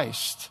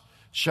Christ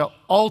shall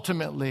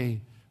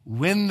ultimately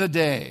win the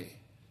day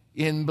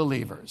in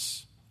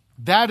believers.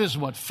 That is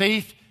what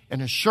faith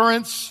and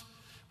assurance,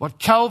 what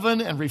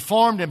Calvin and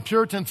Reformed and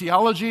Puritan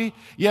theology,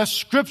 yes,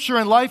 Scripture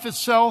and life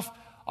itself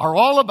are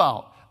all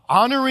about.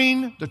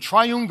 Honoring the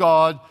triune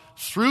God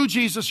through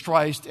Jesus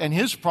Christ and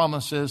his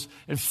promises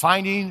and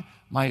finding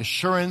my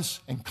assurance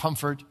and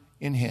comfort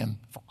in him.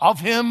 For of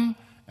him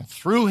and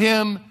through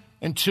him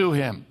and to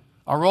him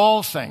are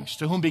all things,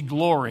 to whom be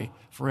glory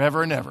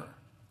forever and ever.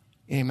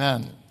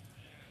 Amen.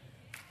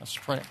 Let's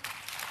pray.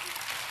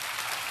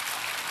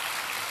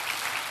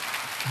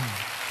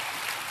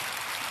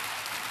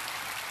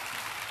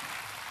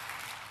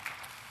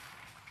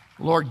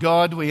 Lord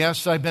God, we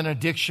ask thy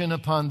benediction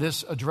upon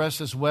this address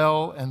as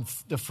well and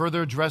the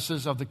further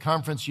addresses of the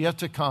conference yet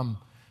to come.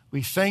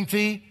 We thank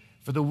thee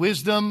for the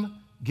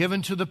wisdom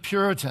given to the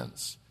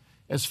Puritans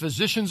as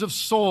physicians of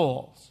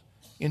souls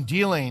in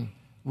dealing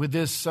with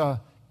this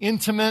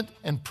intimate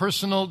and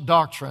personal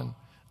doctrine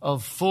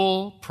of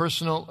full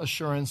personal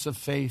assurance of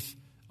faith,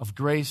 of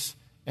grace,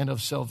 and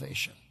of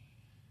salvation.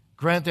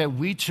 Grant that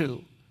we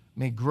too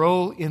may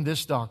grow in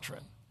this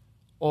doctrine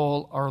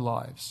all our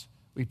lives.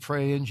 We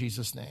pray in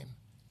Jesus' name.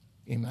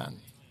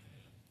 Amen.